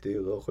این 1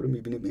 دقیقه آخر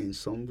میبینیم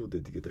انسان بوده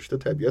دیگه. داشته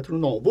طبیعت رو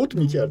نابود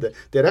میکرده،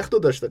 درخت رو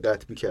داشته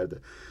قطع میکرده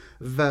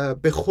و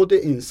به خود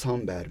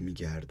انسان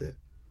برمیگرده.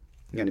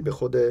 یعنی به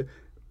خود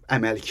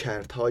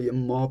عملکردهای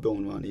ما به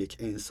عنوان یک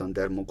انسان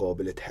در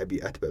مقابل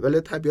طبیعت.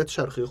 ولی طبیعت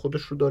چرخه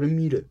خودش رو داره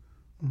میره.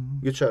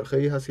 یه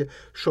چرخه‌ای هست که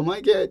شما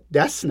اگه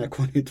دست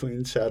نکنی تو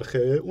این چرخه،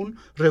 اون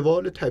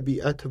روال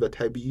طبیعت و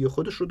طبیعی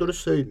خودش رو داره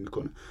سیر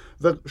میکنه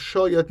و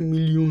شاید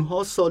میلیون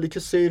ها سالی که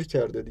سیر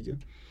کرده دیگه.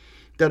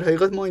 در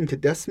حقیقت ما این که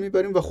دست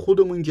میبریم و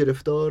خودمون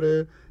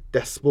گرفتار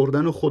دست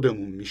بردن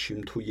خودمون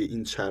میشیم توی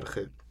این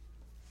چرخه.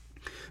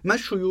 من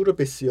شیوع رو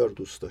بسیار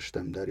دوست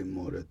داشتم در این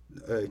مورد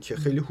که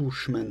خیلی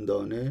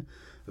هوشمندانه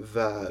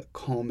و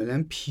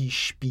کاملا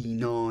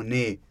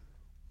پیشبینانه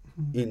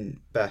این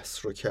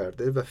بحث رو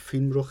کرده و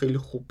فیلم رو خیلی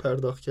خوب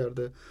پرداخت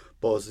کرده.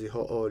 بازی ها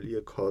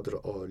عالیه، کادر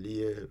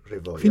عالیه،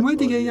 روایت فیلم های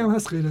دیگه عالیه. هم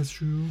هست غیر از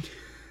شیوع؟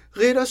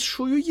 غیر از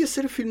شیوع یه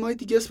سری فیلم‌های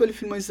دیگه است، ولی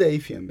فیلم‌های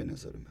ضعیفی هم به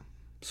نظر من.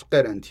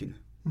 قرنطینه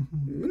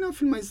اینا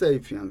فیلم‌های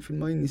ضعیفی هم،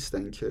 فیلم‌هایی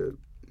نیستن که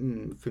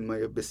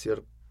فیلم‌های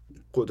بسیار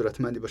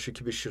قدرتمندی باشه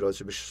که بهش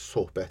راجبش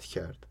صحبت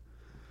کرد.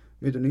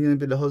 میدونی، یعنی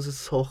به لحاظ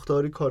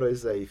ساختاری کارهای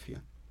ضعیفی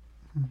هم.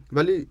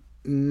 ولی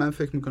من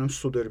فکر میکنم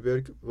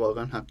سودربرگ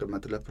واقعا حق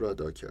مطلب رو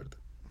ادا کرده.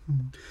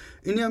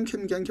 اینی هم که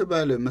میگن که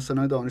بله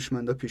مثلا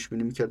دانشمندا پیش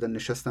بینی میکردن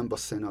نشستن با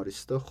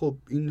سناریستا، خب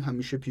این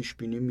همیشه پیش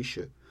بینی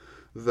میشه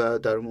و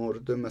در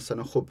مورد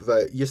مثلا خب و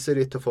یه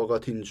سری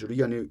اتفاقات اینجوری،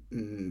 یعنی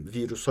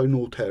ویروس های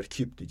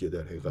نوترکیب دیگه،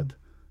 در حقیقت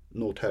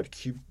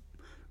نوترکیب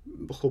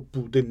خب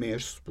بوده،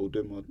 مرس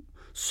بوده، ما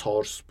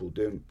سارس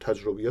بوده،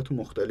 تجربیات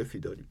مختلفی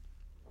داریم.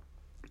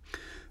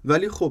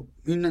 ولی خب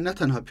این نه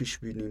تنها پیش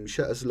بینی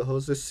میشه، از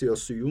لحاظ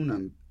سیاسیون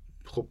هم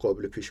خب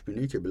قابل پیش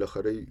بینی که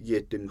بالاخره یه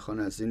عده میخوان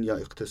از این، یا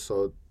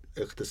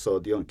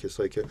اقتصادیان،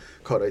 کسایی که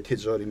کارهای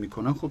تجاری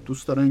میکنن، خب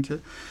دوست دارن که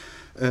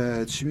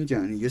چی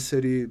میگن، یه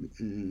سری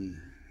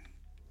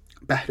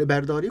بهره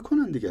برداری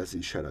کنن دیگه از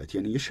این شرایط.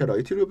 یعنی یه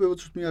شرایطی رو به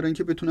وجود میارن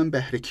که بتونن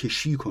بهره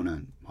کشی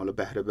کنن. حالا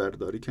بهره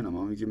برداری که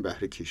ما میگیم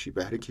بهره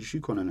کشی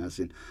کنن از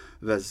این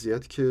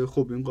وضعیت، که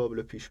خب این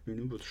قابل پیش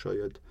بینی بود.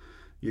 شاید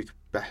یک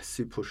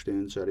بحثی پشت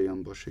این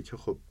جریان باشه که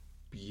خب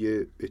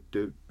یه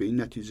عده به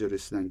این نتیجه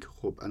رسیدن که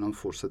خب الان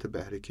فرصت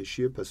بهره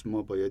کشیه، پس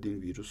ما باید این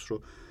ویروس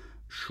رو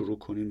شروع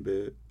کنیم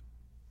به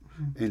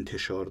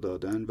انتشار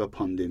دادن و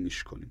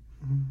پاندمیش کنیم.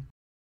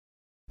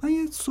 من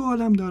یه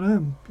سوالم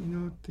دارم،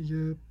 اینو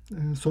دیگه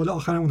سوال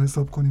آخرمون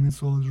حساب کنیم این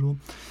سوال رو.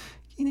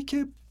 اینه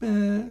که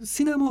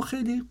سینما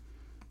خیلی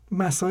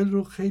مسائل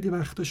رو خیلی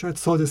وقتا شاید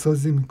ساده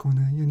سازی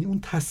میکنه. یعنی اون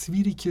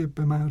تصویری که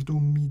به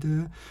مردم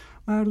میده،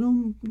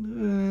 مردم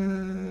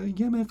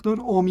یه مقدار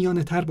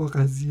عامیانه تر با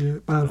قضیه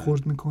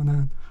برخورد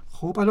میکنن.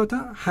 خب البته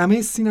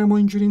همه سینما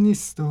اینجوری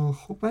نیست،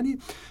 خب ولی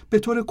به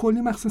طور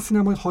کلی مخصوصا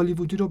سینمای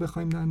هالیوودی رو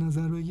بخوایم در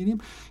نظر بگیریم،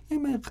 یه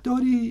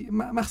مقداری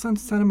مخصوصا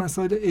سر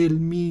مسائل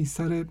علمی،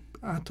 سر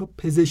حتی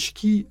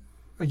پزشکی،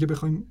 اگه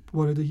بخوایم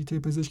وارد حیطه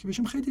پزشکی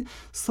بشیم، خیلی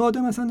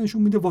ساده مثلا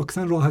نشون میده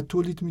واکسن راحت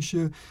تولید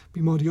میشه،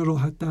 بیماری‌ها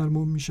راحت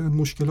درمان میشن،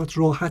 مشکلات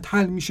راحت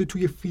حل میشه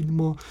توی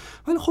فیلم‌ها.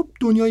 ولی خب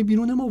دنیای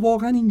بیرون ما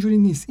واقعا اینجوری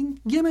نیست. این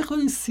یه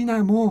مقدار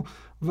سینما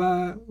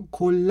و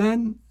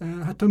کلا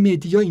حتی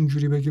مدیا،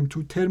 اینجوری بگیم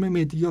تو ترم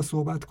مدیا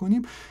صحبت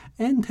کنیم،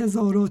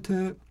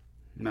 انتظارات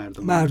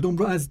مردم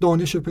رو از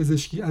دانش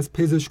پزشکی، از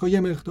پزشکا یه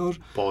مقدار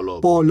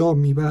بالا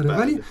میبره. بله.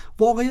 ولی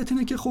واقعیت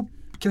اینه که خب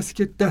کسی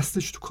که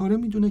دستش تو کاره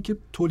میدونه که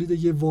تولید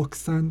یه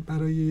واکسن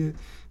برای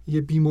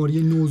یه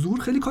بیماری نوظهور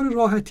خیلی کار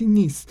راحتی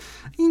نیست.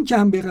 این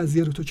جنبه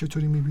قضیه رو تو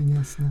چطوری میبینی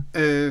اصلا؟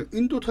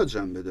 این دوتا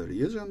جنبه داره.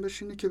 یه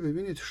جنبهش اینه که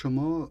ببینید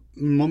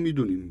ما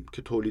میدونیم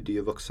که تولید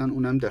یه واکسن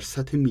اونم در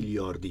سطح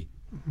میلیاردی.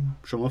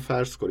 شما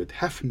فرض کنید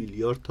 7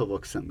 میلیارد تا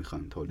واکسن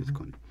میخواین تولید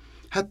کنید.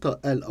 حتی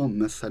الان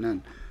مثلا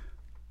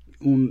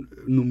اون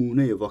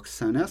نمونه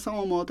واکسن اصلا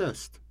آماده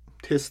است،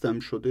 تستم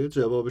شده،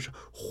 جوابش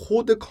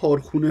خود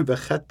کارخونه و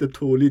خط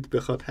تولید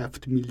بخواد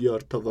 7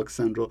 میلیارد تا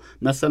واکسن رو،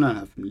 مثلا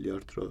 7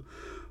 میلیارد رو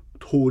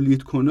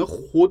تولید کنه،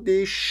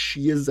 خودش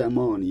یه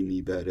زمانی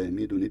میبره.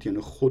 میدونید، یعنی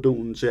خود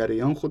اون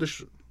جریان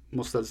خودش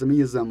مستلزم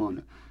یه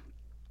زمانه.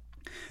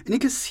 اینه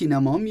که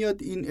سینما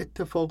میاد این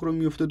اتفاق رو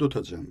میفته.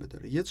 دوتا جنبه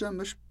داره. یه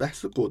جنبش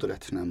بحث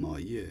قدرت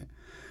نماییه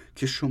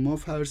که شما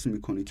فرض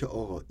میکنی که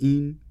آقا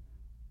این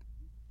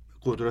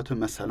قدرت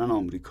مثلا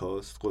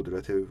آمریکاست،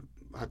 قدرت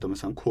حتی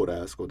مثلا کره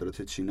است،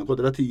 قدرت چینه،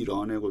 قدرت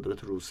ایرانه،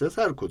 قدرت روسیه،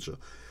 هر کجا.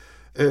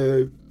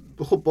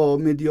 خب با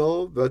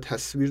مدیا و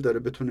تصویر داره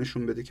بتونه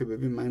نشون بده که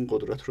ببین من این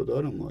قدرت رو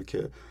دارم، ما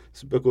که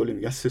به قولی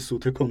میگن 3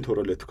 سوته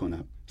کنترلت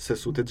کنم، 3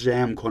 سوته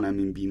جمع کنم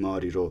این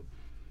بیماری رو.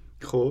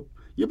 خب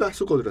یه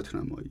بحث قدرت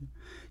نمایی.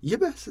 یه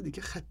بحث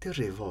دیگه خط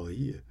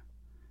رواییه.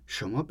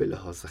 شما به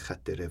لحاظ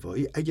خط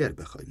روایی اگر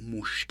بخوای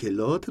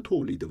مشکلات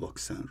تولید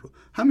واکسن رو،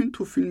 همین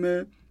تو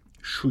فیلم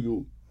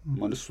شیوع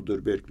مال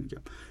سودربرگ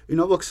میگم،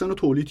 اینا واکسن رو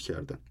تولید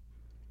کردن،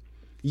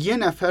 یه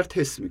نفر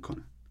تست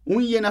میکنه،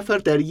 اون یه نفر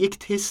در یک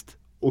تست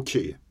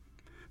اوکیه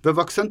و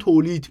واکسن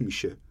تولید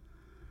میشه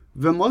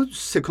و ما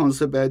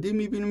سکانس بعدی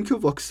میبینیم که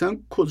واکسن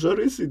کجا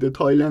رسیده؟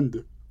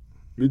 تایلند.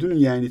 میدونی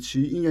یعنی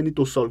چی؟ این یعنی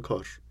 2 سال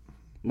کار.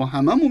 ما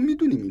هممون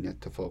میدونیم این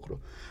اتفاق رو.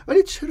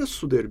 ولی چرا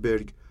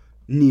سودربرگ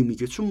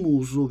نمیگه؟ چون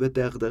موضوع و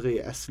دغدغه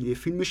اصلی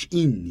فیلمش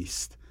این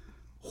نیست.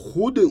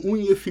 خود اون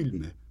یه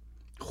فیلمه.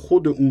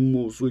 خود اون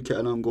موضوعی که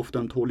الان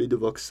گفتم، تولید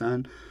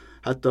واکسن،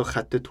 حتی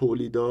خط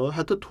تولیدا،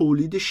 حتی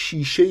تولید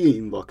شیشه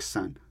این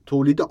واکسن،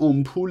 تولید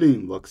آمپول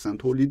این واکسن،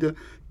 تولید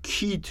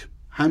کیت،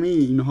 همه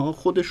اینها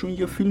خودشون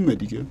یه فیلمه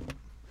دیگه.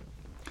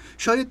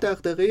 شاید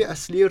دغدغه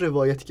اصلی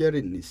روایتگر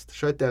این نیست،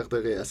 شاید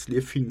دغدغه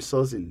اصلی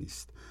فیلمساز این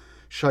نیست،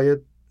 شاید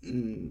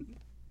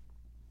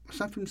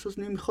مثلا فیلمساز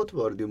نمیخواد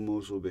وارد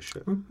موضوع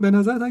بشه. به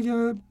نظرت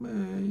اگه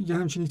یه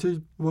همچین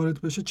ایده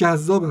وارد بشه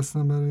جذاب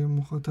هستن برای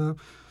مخاطب؟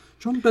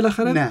 چون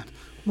بالاخره نه.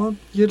 ما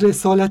یه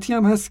رسالتی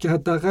هم هست که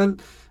حداقل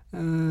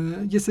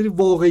یه سری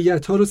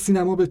واقعیت‌ها رو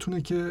سینما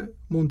بتونه که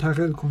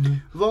منتقل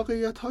کنه.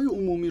 واقعیت‌های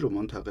عمومی رو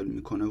منتقل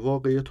میکنه.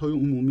 واقعیت‌های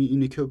عمومی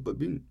اینه که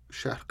ببین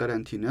شهر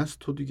قرنطینه است،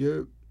 تو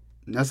دیگه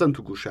نزن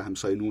تو گوشه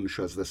همسایه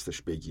نونشو از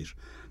دستش بگیر.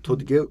 تو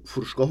دیگه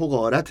فروشگاهو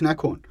غارت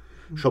نکن.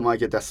 شما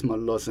اگه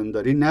دستمال لازم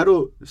داری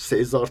نرو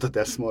 3000 تا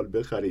دستمال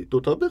بخری، 2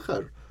 تا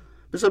بخر،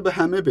 بذار به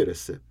همه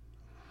برسه.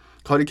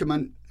 کاری که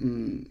من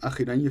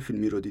اخیراً یه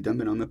فیلمی رو دیدم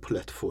به نام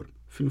پلتفرم،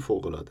 فیلم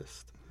فوق‌العاده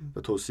است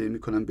و توصیه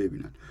میکنم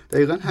ببینن.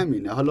 دقیقاً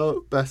همینه، حالا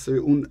بحث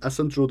اون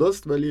اصلا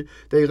جداست، ولی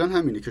دقیقاً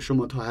همینه که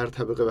شما تا هر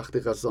طبقه وقتی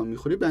غذا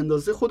میخوری به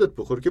اندازه خودت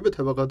بخور که به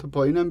طبقات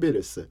پایینم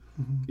برسه.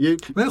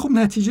 ولی خب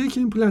نتیجه‌ای که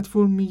این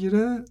پلتفرم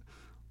میگیره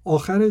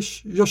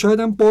آخرش یا شاید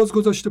هم باز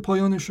گذاشته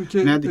پایانشو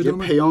که نه دیگه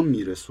پیام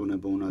میرسونه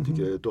به اونا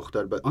دیگه.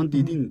 دختر آن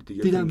دیدین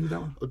دیگه؟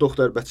 دیدم.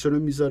 دختر بچه رو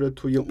میذاره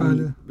توی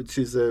اون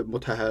چیز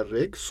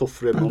متحرک،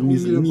 سفره ما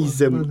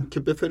میز که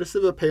بفرسته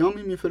و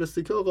پیامی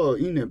میفرسته که آقا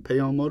اینه،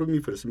 پیاما رو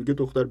میفرسته، میگه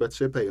دختر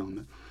بچه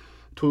پیامه.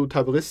 تو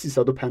طبقه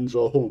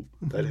 350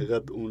 هم در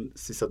حقیقت اون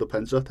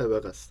 350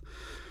 طبقه است.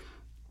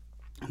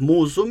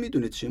 موضوع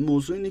میدونید چیه؟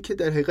 موضوع اینه که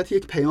در حقیقت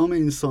یک پیام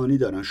انسانی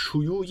دارن،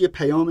 شیوع یه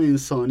پیام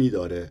انسانی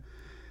داره.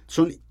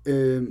 چون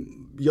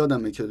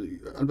یادمه که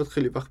البته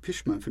خیلی وقت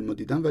پیش من فیلمو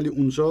دیدم، ولی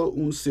اونجا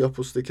اون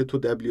سیاه‌پوسته که تو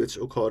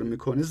WHO کار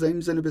میکنه زنگ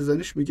میزنه به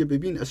زنش میگه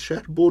ببین از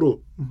شهر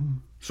برو،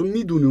 چون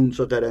میدونه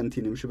اونجا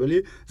قرنطینه میشه،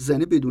 ولی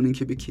زنه بدون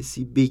اینکه به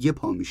کسی بگه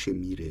پا میشه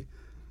میره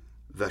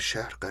و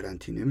شهر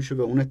قرنطینه میشه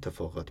و اون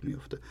اتفاقات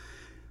میفته.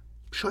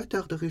 شاید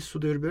دغدغه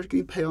سودربرگ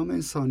این پیام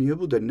انسانیه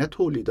بوده، نه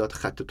تولیدات،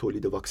 خط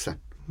تولید واکسن.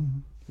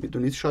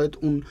 میدونید شاید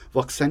اون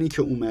واکسنی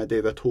که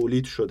اومده و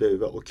تولید شده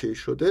و اوکی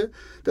شده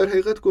در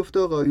حقیقت گفته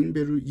آقا این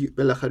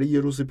بالاخره یه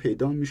روزی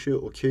پیدا میشه،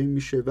 اوکی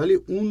میشه، ولی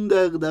اون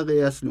دغدغه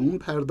اصلی، اون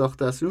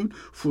پرداخت اصلی اون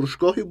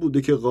فروشگاهی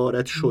بوده که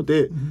غارت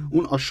شده،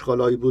 اون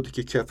آشغالایی بوده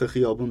که کف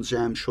خیابون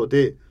جمع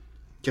شده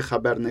که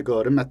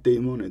خبرنگار مت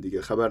دیمونه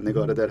دیگه،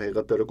 خبرنگار در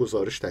حقیقت داره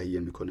گزارش تهیه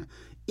میکنه.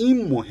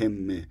 این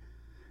مهمه،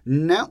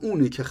 نه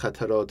اونی که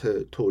خطرات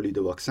تولید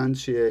واکسن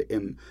چیه،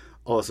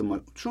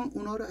 آزمان، چون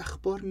اونا رو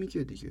اخبار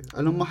میگه دیگه.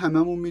 الان ما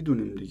هممون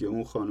میدونیم دیگه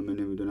اون خانم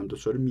نمیدونم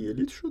دچار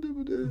میلیت شده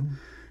بوده،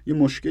 یه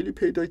مشکلی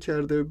پیدا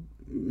کرده،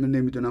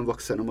 نمیدونم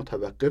واکسن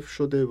متوقف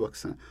شده،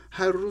 واکسن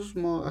هر روز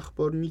ما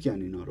اخبار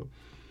میگن اینا رو.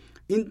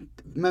 این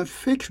من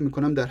فکر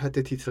میکنم در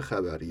حد تیتر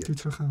خبریه.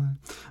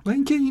 و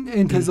اینکه این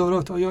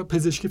انتظارات، آیا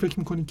پزشکی فکر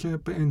میکنی که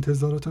به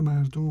انتظارات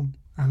مردم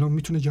الان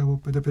میتونه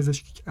جواب بده؟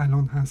 پزشکی که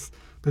الان هست،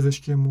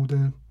 پزشکی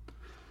مدرن،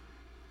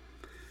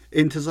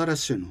 انتظار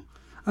از شنو؟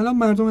 الان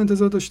مردم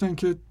انتظار داشتن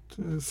که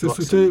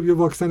سه یه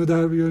واکسن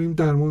در بیاریم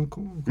درمان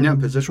کنیم. نه،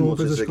 پزشک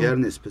معجزه‌گر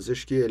نیست،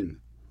 پزشکی علم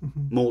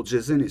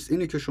معجزه نیست.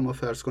 اینه که شما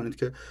فرض کنید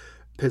که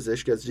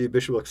پزشک از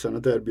جیبش واکسن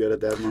در بیاره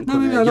درمان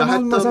کنه. یا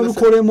حتی مثلا رو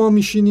کره ما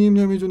میشینیم،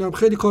 نمیدونم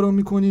خیلی کارا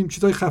میکنیم،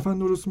 چیزای خفن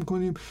درست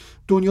میکنیم،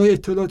 دنیای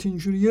اطلاعات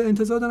اینجوریه،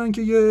 انتظار دارن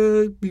که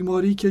یه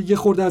بیماری که یه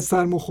خورده از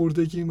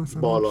سرماخوردگی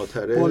مثلا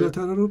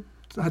بالاتره رو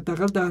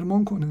حداقل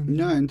درمان کنن.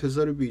 نه،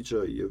 انتظار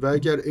بیجاییه. و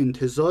اگر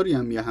انتظاری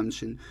هم یه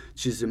همچین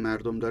چیزی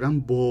مردم دارن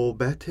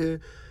بابت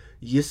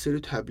یه سری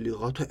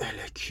تبلیغات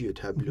الکیه،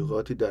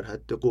 تبلیغاتی در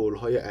حد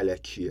قولهای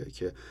الکیه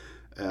که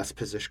از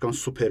پزشکان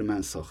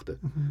سوپرمن ساخته.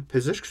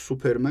 پزشک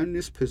سوپرمن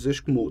نیست،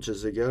 پزشک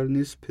معجزه‌گر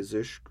نیست،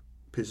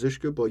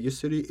 پزشک با یه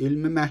سری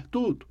علم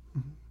محدود،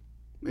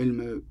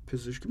 علم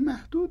پزشکی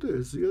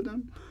محدوده،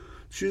 زیادم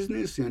چیز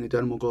نیست. یعنی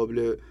در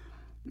مقابل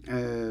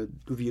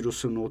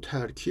ویروس نو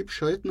ترکیب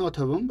شاید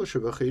ناتوان باشه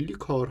و خیلی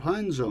کارها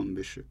انجام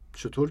بشه.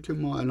 چطور که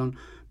ما الان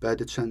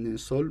بعد چندین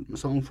سال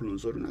مثلا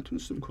آنفولانزا رو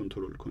نتونستیم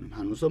کنترل کنیم،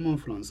 هنوز هم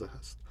آنفولانزا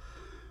هست،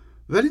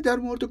 ولی در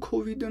مورد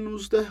کووید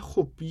 19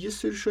 خب یه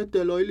سری شاید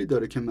دلایلی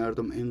داره که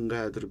مردم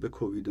اینقدر به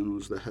کووید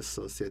 19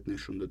 حساسیت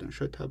نشون دادن.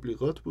 شاید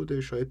تبلیغات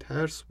بوده، شاید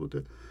ترس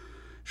بوده،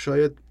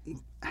 شاید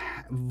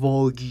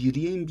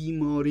واگیری این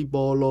بیماری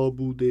بالا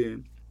بوده،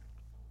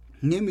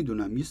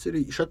 نمیدونم، یه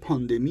سری شاید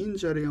پاندمی این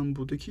جریان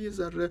بوده که یه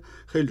ذره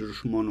خیلی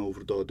روش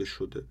مانور داده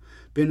شده.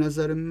 به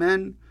نظر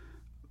من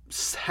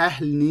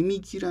سهل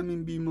نمیگیرم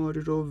این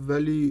بیماری رو،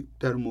 ولی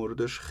در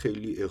موردش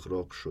خیلی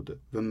اغراق شده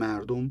و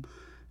مردم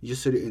یه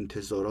سری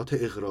انتظارات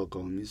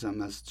اغراق‌آمیز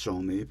هم از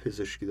جامعه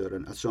پزشکی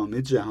دارن، از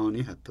جامعه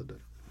جهانی حتی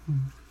دارن.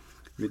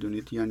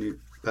 میدونید یعنی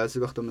بعضی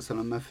وقتا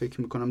مثلا من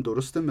فکر میکنم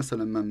درسته،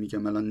 مثلا من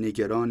میگم الان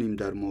نگرانیم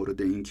در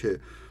مورد این که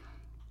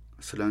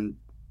مثلا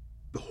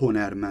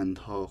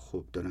هنرمندها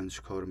خب دارن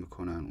چی کار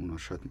میکنن، اونا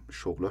شاید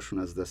شغلاشون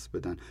از دست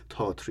بدن،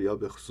 تئاتریا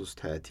به خصوص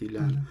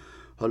تعطیلن،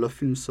 حالا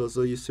فیلم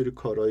سازا یه سری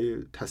کارهای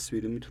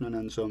تصویری میتونن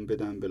انجام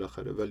بدن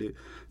بالاخره، ولی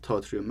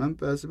تئاتریا من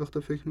بعضی وقتا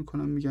فکر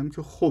میکنم میگم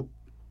که خب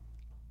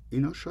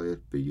اینا شاید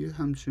به یه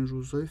همچین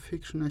روزای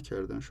فکر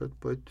نکردن، شاید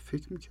باید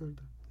فکر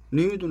میکردن،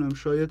 نمیدونم،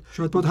 شاید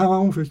باید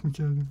هممون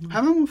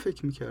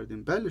فکر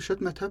میکردیم. بله،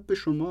 شاید مطب به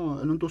شما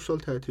الان 2 سال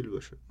تعطیل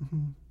باشه،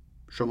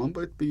 شما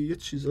باید به یه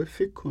چیزای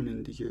فکر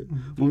کنین دیگه.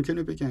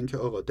 ممکنه بگن که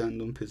آقا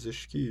دندون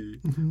پزشکی،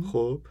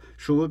 خب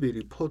شما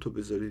بری پاتو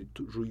بذاری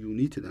روی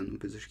یونیت دندون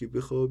پزشکی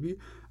بخوابی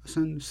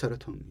اصلا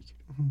سرطان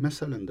میگیری،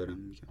 مثلا دارم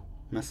میگم،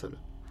 مثلا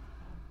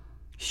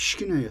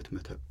هیچکی نیت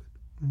مطب.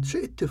 چه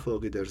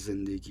اتفاقی در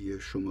زندگی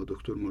شما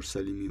دکتر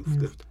مرسلی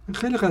میفته؟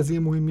 خیلی قضیه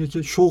مهمیه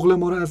که شغل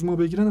ما رو از ما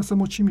بگیرن، اصلا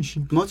ما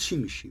چی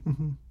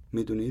میشیم؟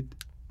 میدونید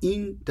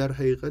این در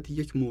حقیقت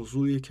یک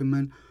موضوعیه که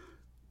من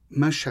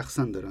من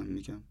شخصا دارم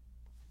میگم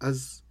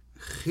از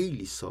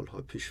خیلی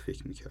سالها پیش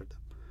فکر میکردم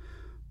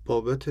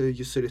بابت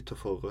یه سری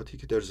اتفاقاتی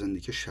که در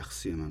زندگی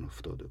شخصی من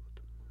افتاده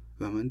بود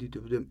و من دیده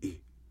بودم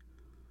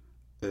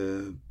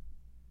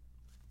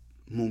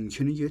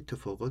ممکنه یه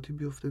اتفاقاتی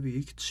بیفته و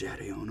یک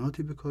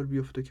جریاناتی به کار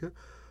بیفته که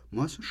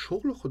ما اصلا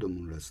شغل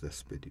خودمون رو از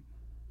دست بدیم.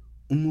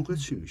 اون موقع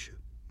چی میشه؟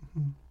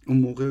 اون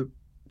موقع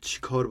چی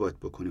کار باید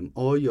بکنیم؟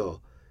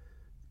 آیا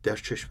در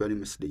کشوری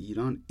مثل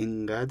ایران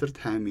اینقدر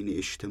تامین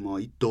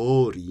اجتماعی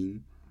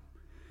داریم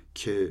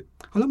که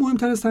حالا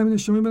مهمتر از تامین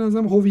اجتماعی به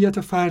نظرم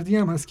هویت فردی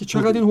هم هست که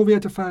چقدر این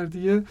هویت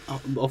فردیه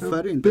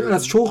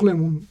از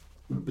شغلمون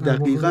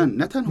دقیقاً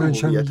نه تنها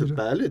هویت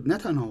نه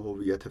تنها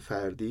هویت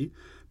فردی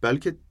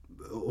بلکه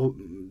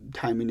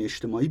تامین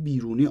اجتماعی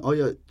بیرونی.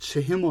 آیا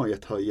چه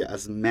حمایت‌هایی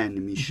از من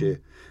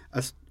میشه؟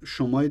 از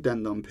شما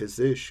دندان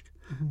پزشک،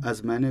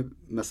 از من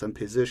مثلا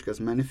پزشک،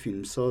 از من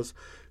فیلمساز،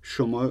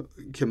 شما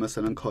که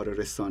مثلا کار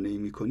رسانه‌ای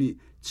میکنی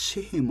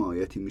چه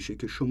حمایتی میشه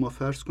که شما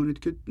فرض کنید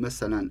که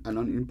مثلا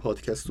الان این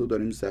پادکست رو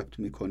داریم ضبط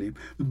میکنیم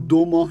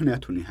 2 ماه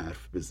نتونی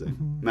حرف بزنی،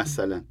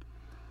 مثلا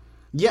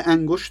یه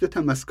انگشتت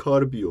هم از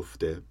کار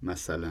بیفته،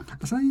 مثلا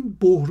این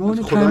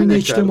بحران تامین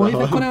اجتماعی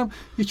فکر کنم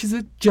یه چیز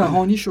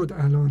جهانی شد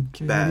الان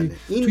که بله.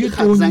 این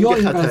توی زنگ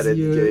خطره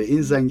دیگه.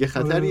 این زنگ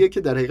خطریه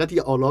که در حقیقت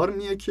یه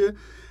آلارمیه که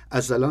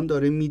از الان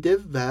داره میده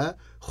و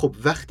خب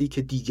وقتی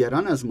که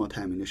دیگران از ما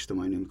تامین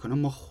اجتماعی نمیکنن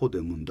ما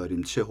خودمون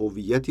داریم چه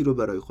هویتی رو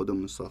برای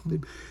خودمون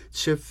ساختیم،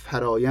 چه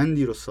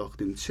فرایندی رو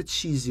ساختیم، چه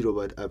چیزی رو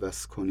باید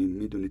عوض کنیم.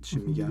 میدونید چی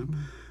میگم؟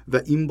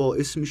 و این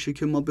باعث میشه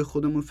که ما به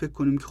خودمون فکر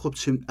کنیم که خب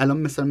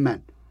الان مثلا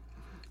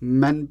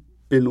من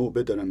به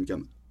نوبه دارم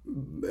میگم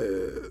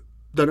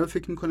دارم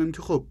فکر میکنم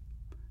که خب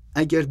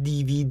اگر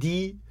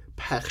دیویدی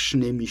پخش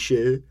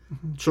نمیشه،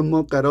 چون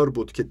ما قرار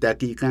بود که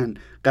دقیقاً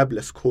قبل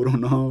از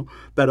کرونا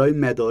برای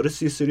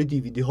مدارس یه سری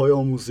دیویدی های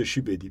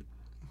آموزشی بدیم،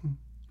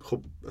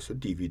 خب اصلا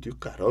دیویدی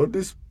قرار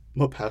نیست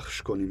ما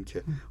پخش کنیم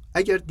که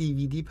اگر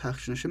دیویدی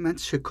پخش نشه من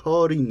چه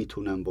کاری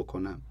میتونم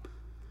بکنم؟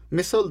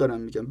 مثال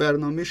دارم میگم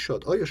برنامه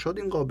شاد، آیا شاد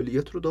این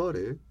قابلیت رو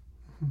داره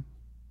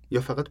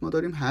یا فقط ما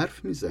داریم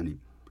حرف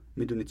میزنیم؟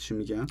 میدونید چی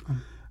میگم؟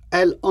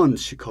 الان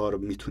چی کار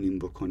میتونیم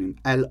بکنیم؟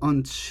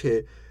 الان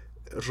چه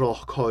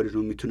راهکاری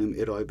رو میتونیم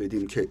ارائه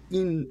بدیم که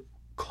این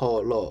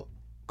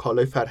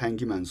کالای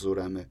فرهنگی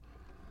منظورمه،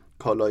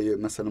 کالای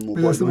مثلا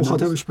موبایل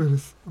مخاطبش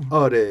برس،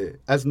 آره،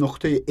 از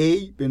نقطه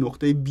A به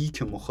نقطه B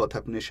که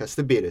مخاطب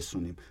نشسته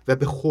برسونیم و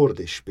به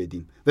خوردش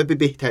بدیم و به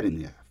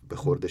بهترین به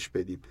خوردش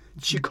بدیم.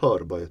 چی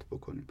کار باید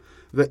بکنیم؟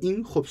 و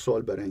این خب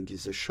سوال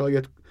برانگیزه.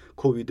 شاید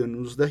کووید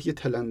 19 یه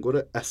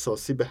تلنگر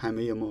اساسی به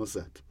همه ما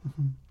زد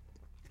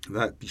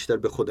و بیشتر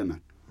به خود من.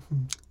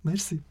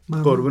 مرسی.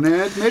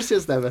 قربونت، مرسی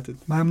از دعوتت.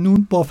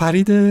 ممنون. با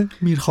فرید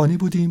میرخانی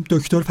بودیم،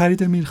 دکتر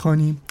فرید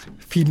میرخانی،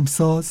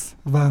 فیلمساز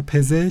و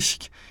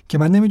پزشک که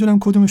من نمیدونم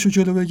کدومش رو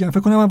جلو بگم. فکر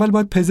کنم اول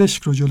باید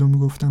پزشک رو جلو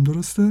میگفتم،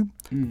 درسته؟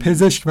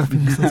 پزشک و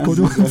فیلمساز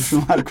کدوم؟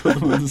 هر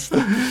کدوم دوست.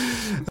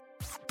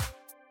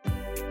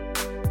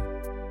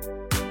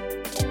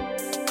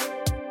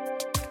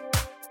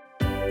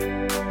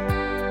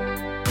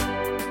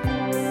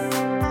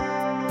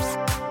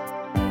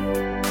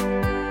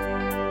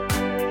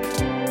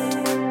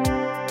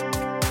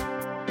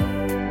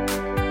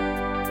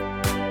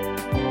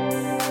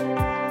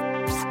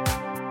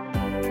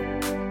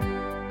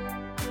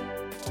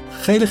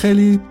 خیلی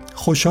خیلی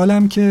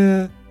خوشحالم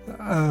که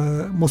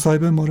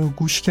مصاحبه ما رو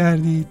گوش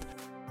کردید.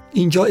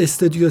 اینجا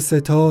استودیو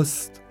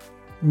ستاست.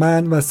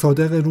 من و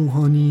صادق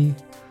روحانی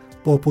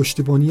با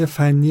پشتیبانی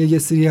فنی یه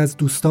سری از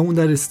دوستامون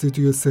در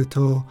استودیو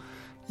ستا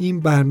این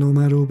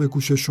برنامه رو به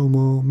گوش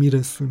شما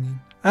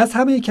میرسونیم. از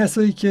همه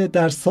کسایی که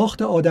در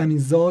ساخت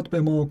آدمیزاد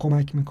به ما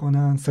کمک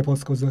میکنن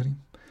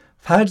سپاسگزاریم.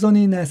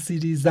 فرزانه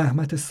نصیری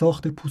زحمت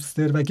ساخت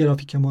پوستر و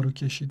گرافیک ما رو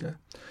کشیده.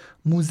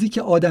 موزیک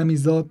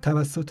آدمیزاد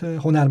توسط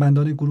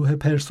هنرمندان گروه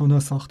پرسونا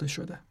ساخته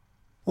شده.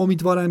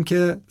 امیدوارم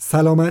که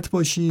سلامت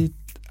باشید.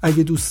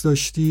 اگه دوست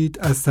داشتید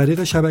از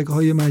طریق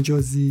شبکه‌های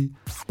مجازی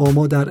با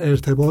ما در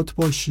ارتباط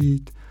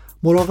باشید.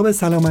 مراقب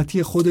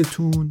سلامتی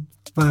خودتون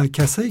و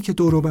کسایی که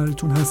دور و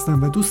براتون هستن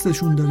و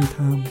دوستشون دارید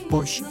هم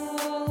باشید.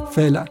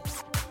 فعلا.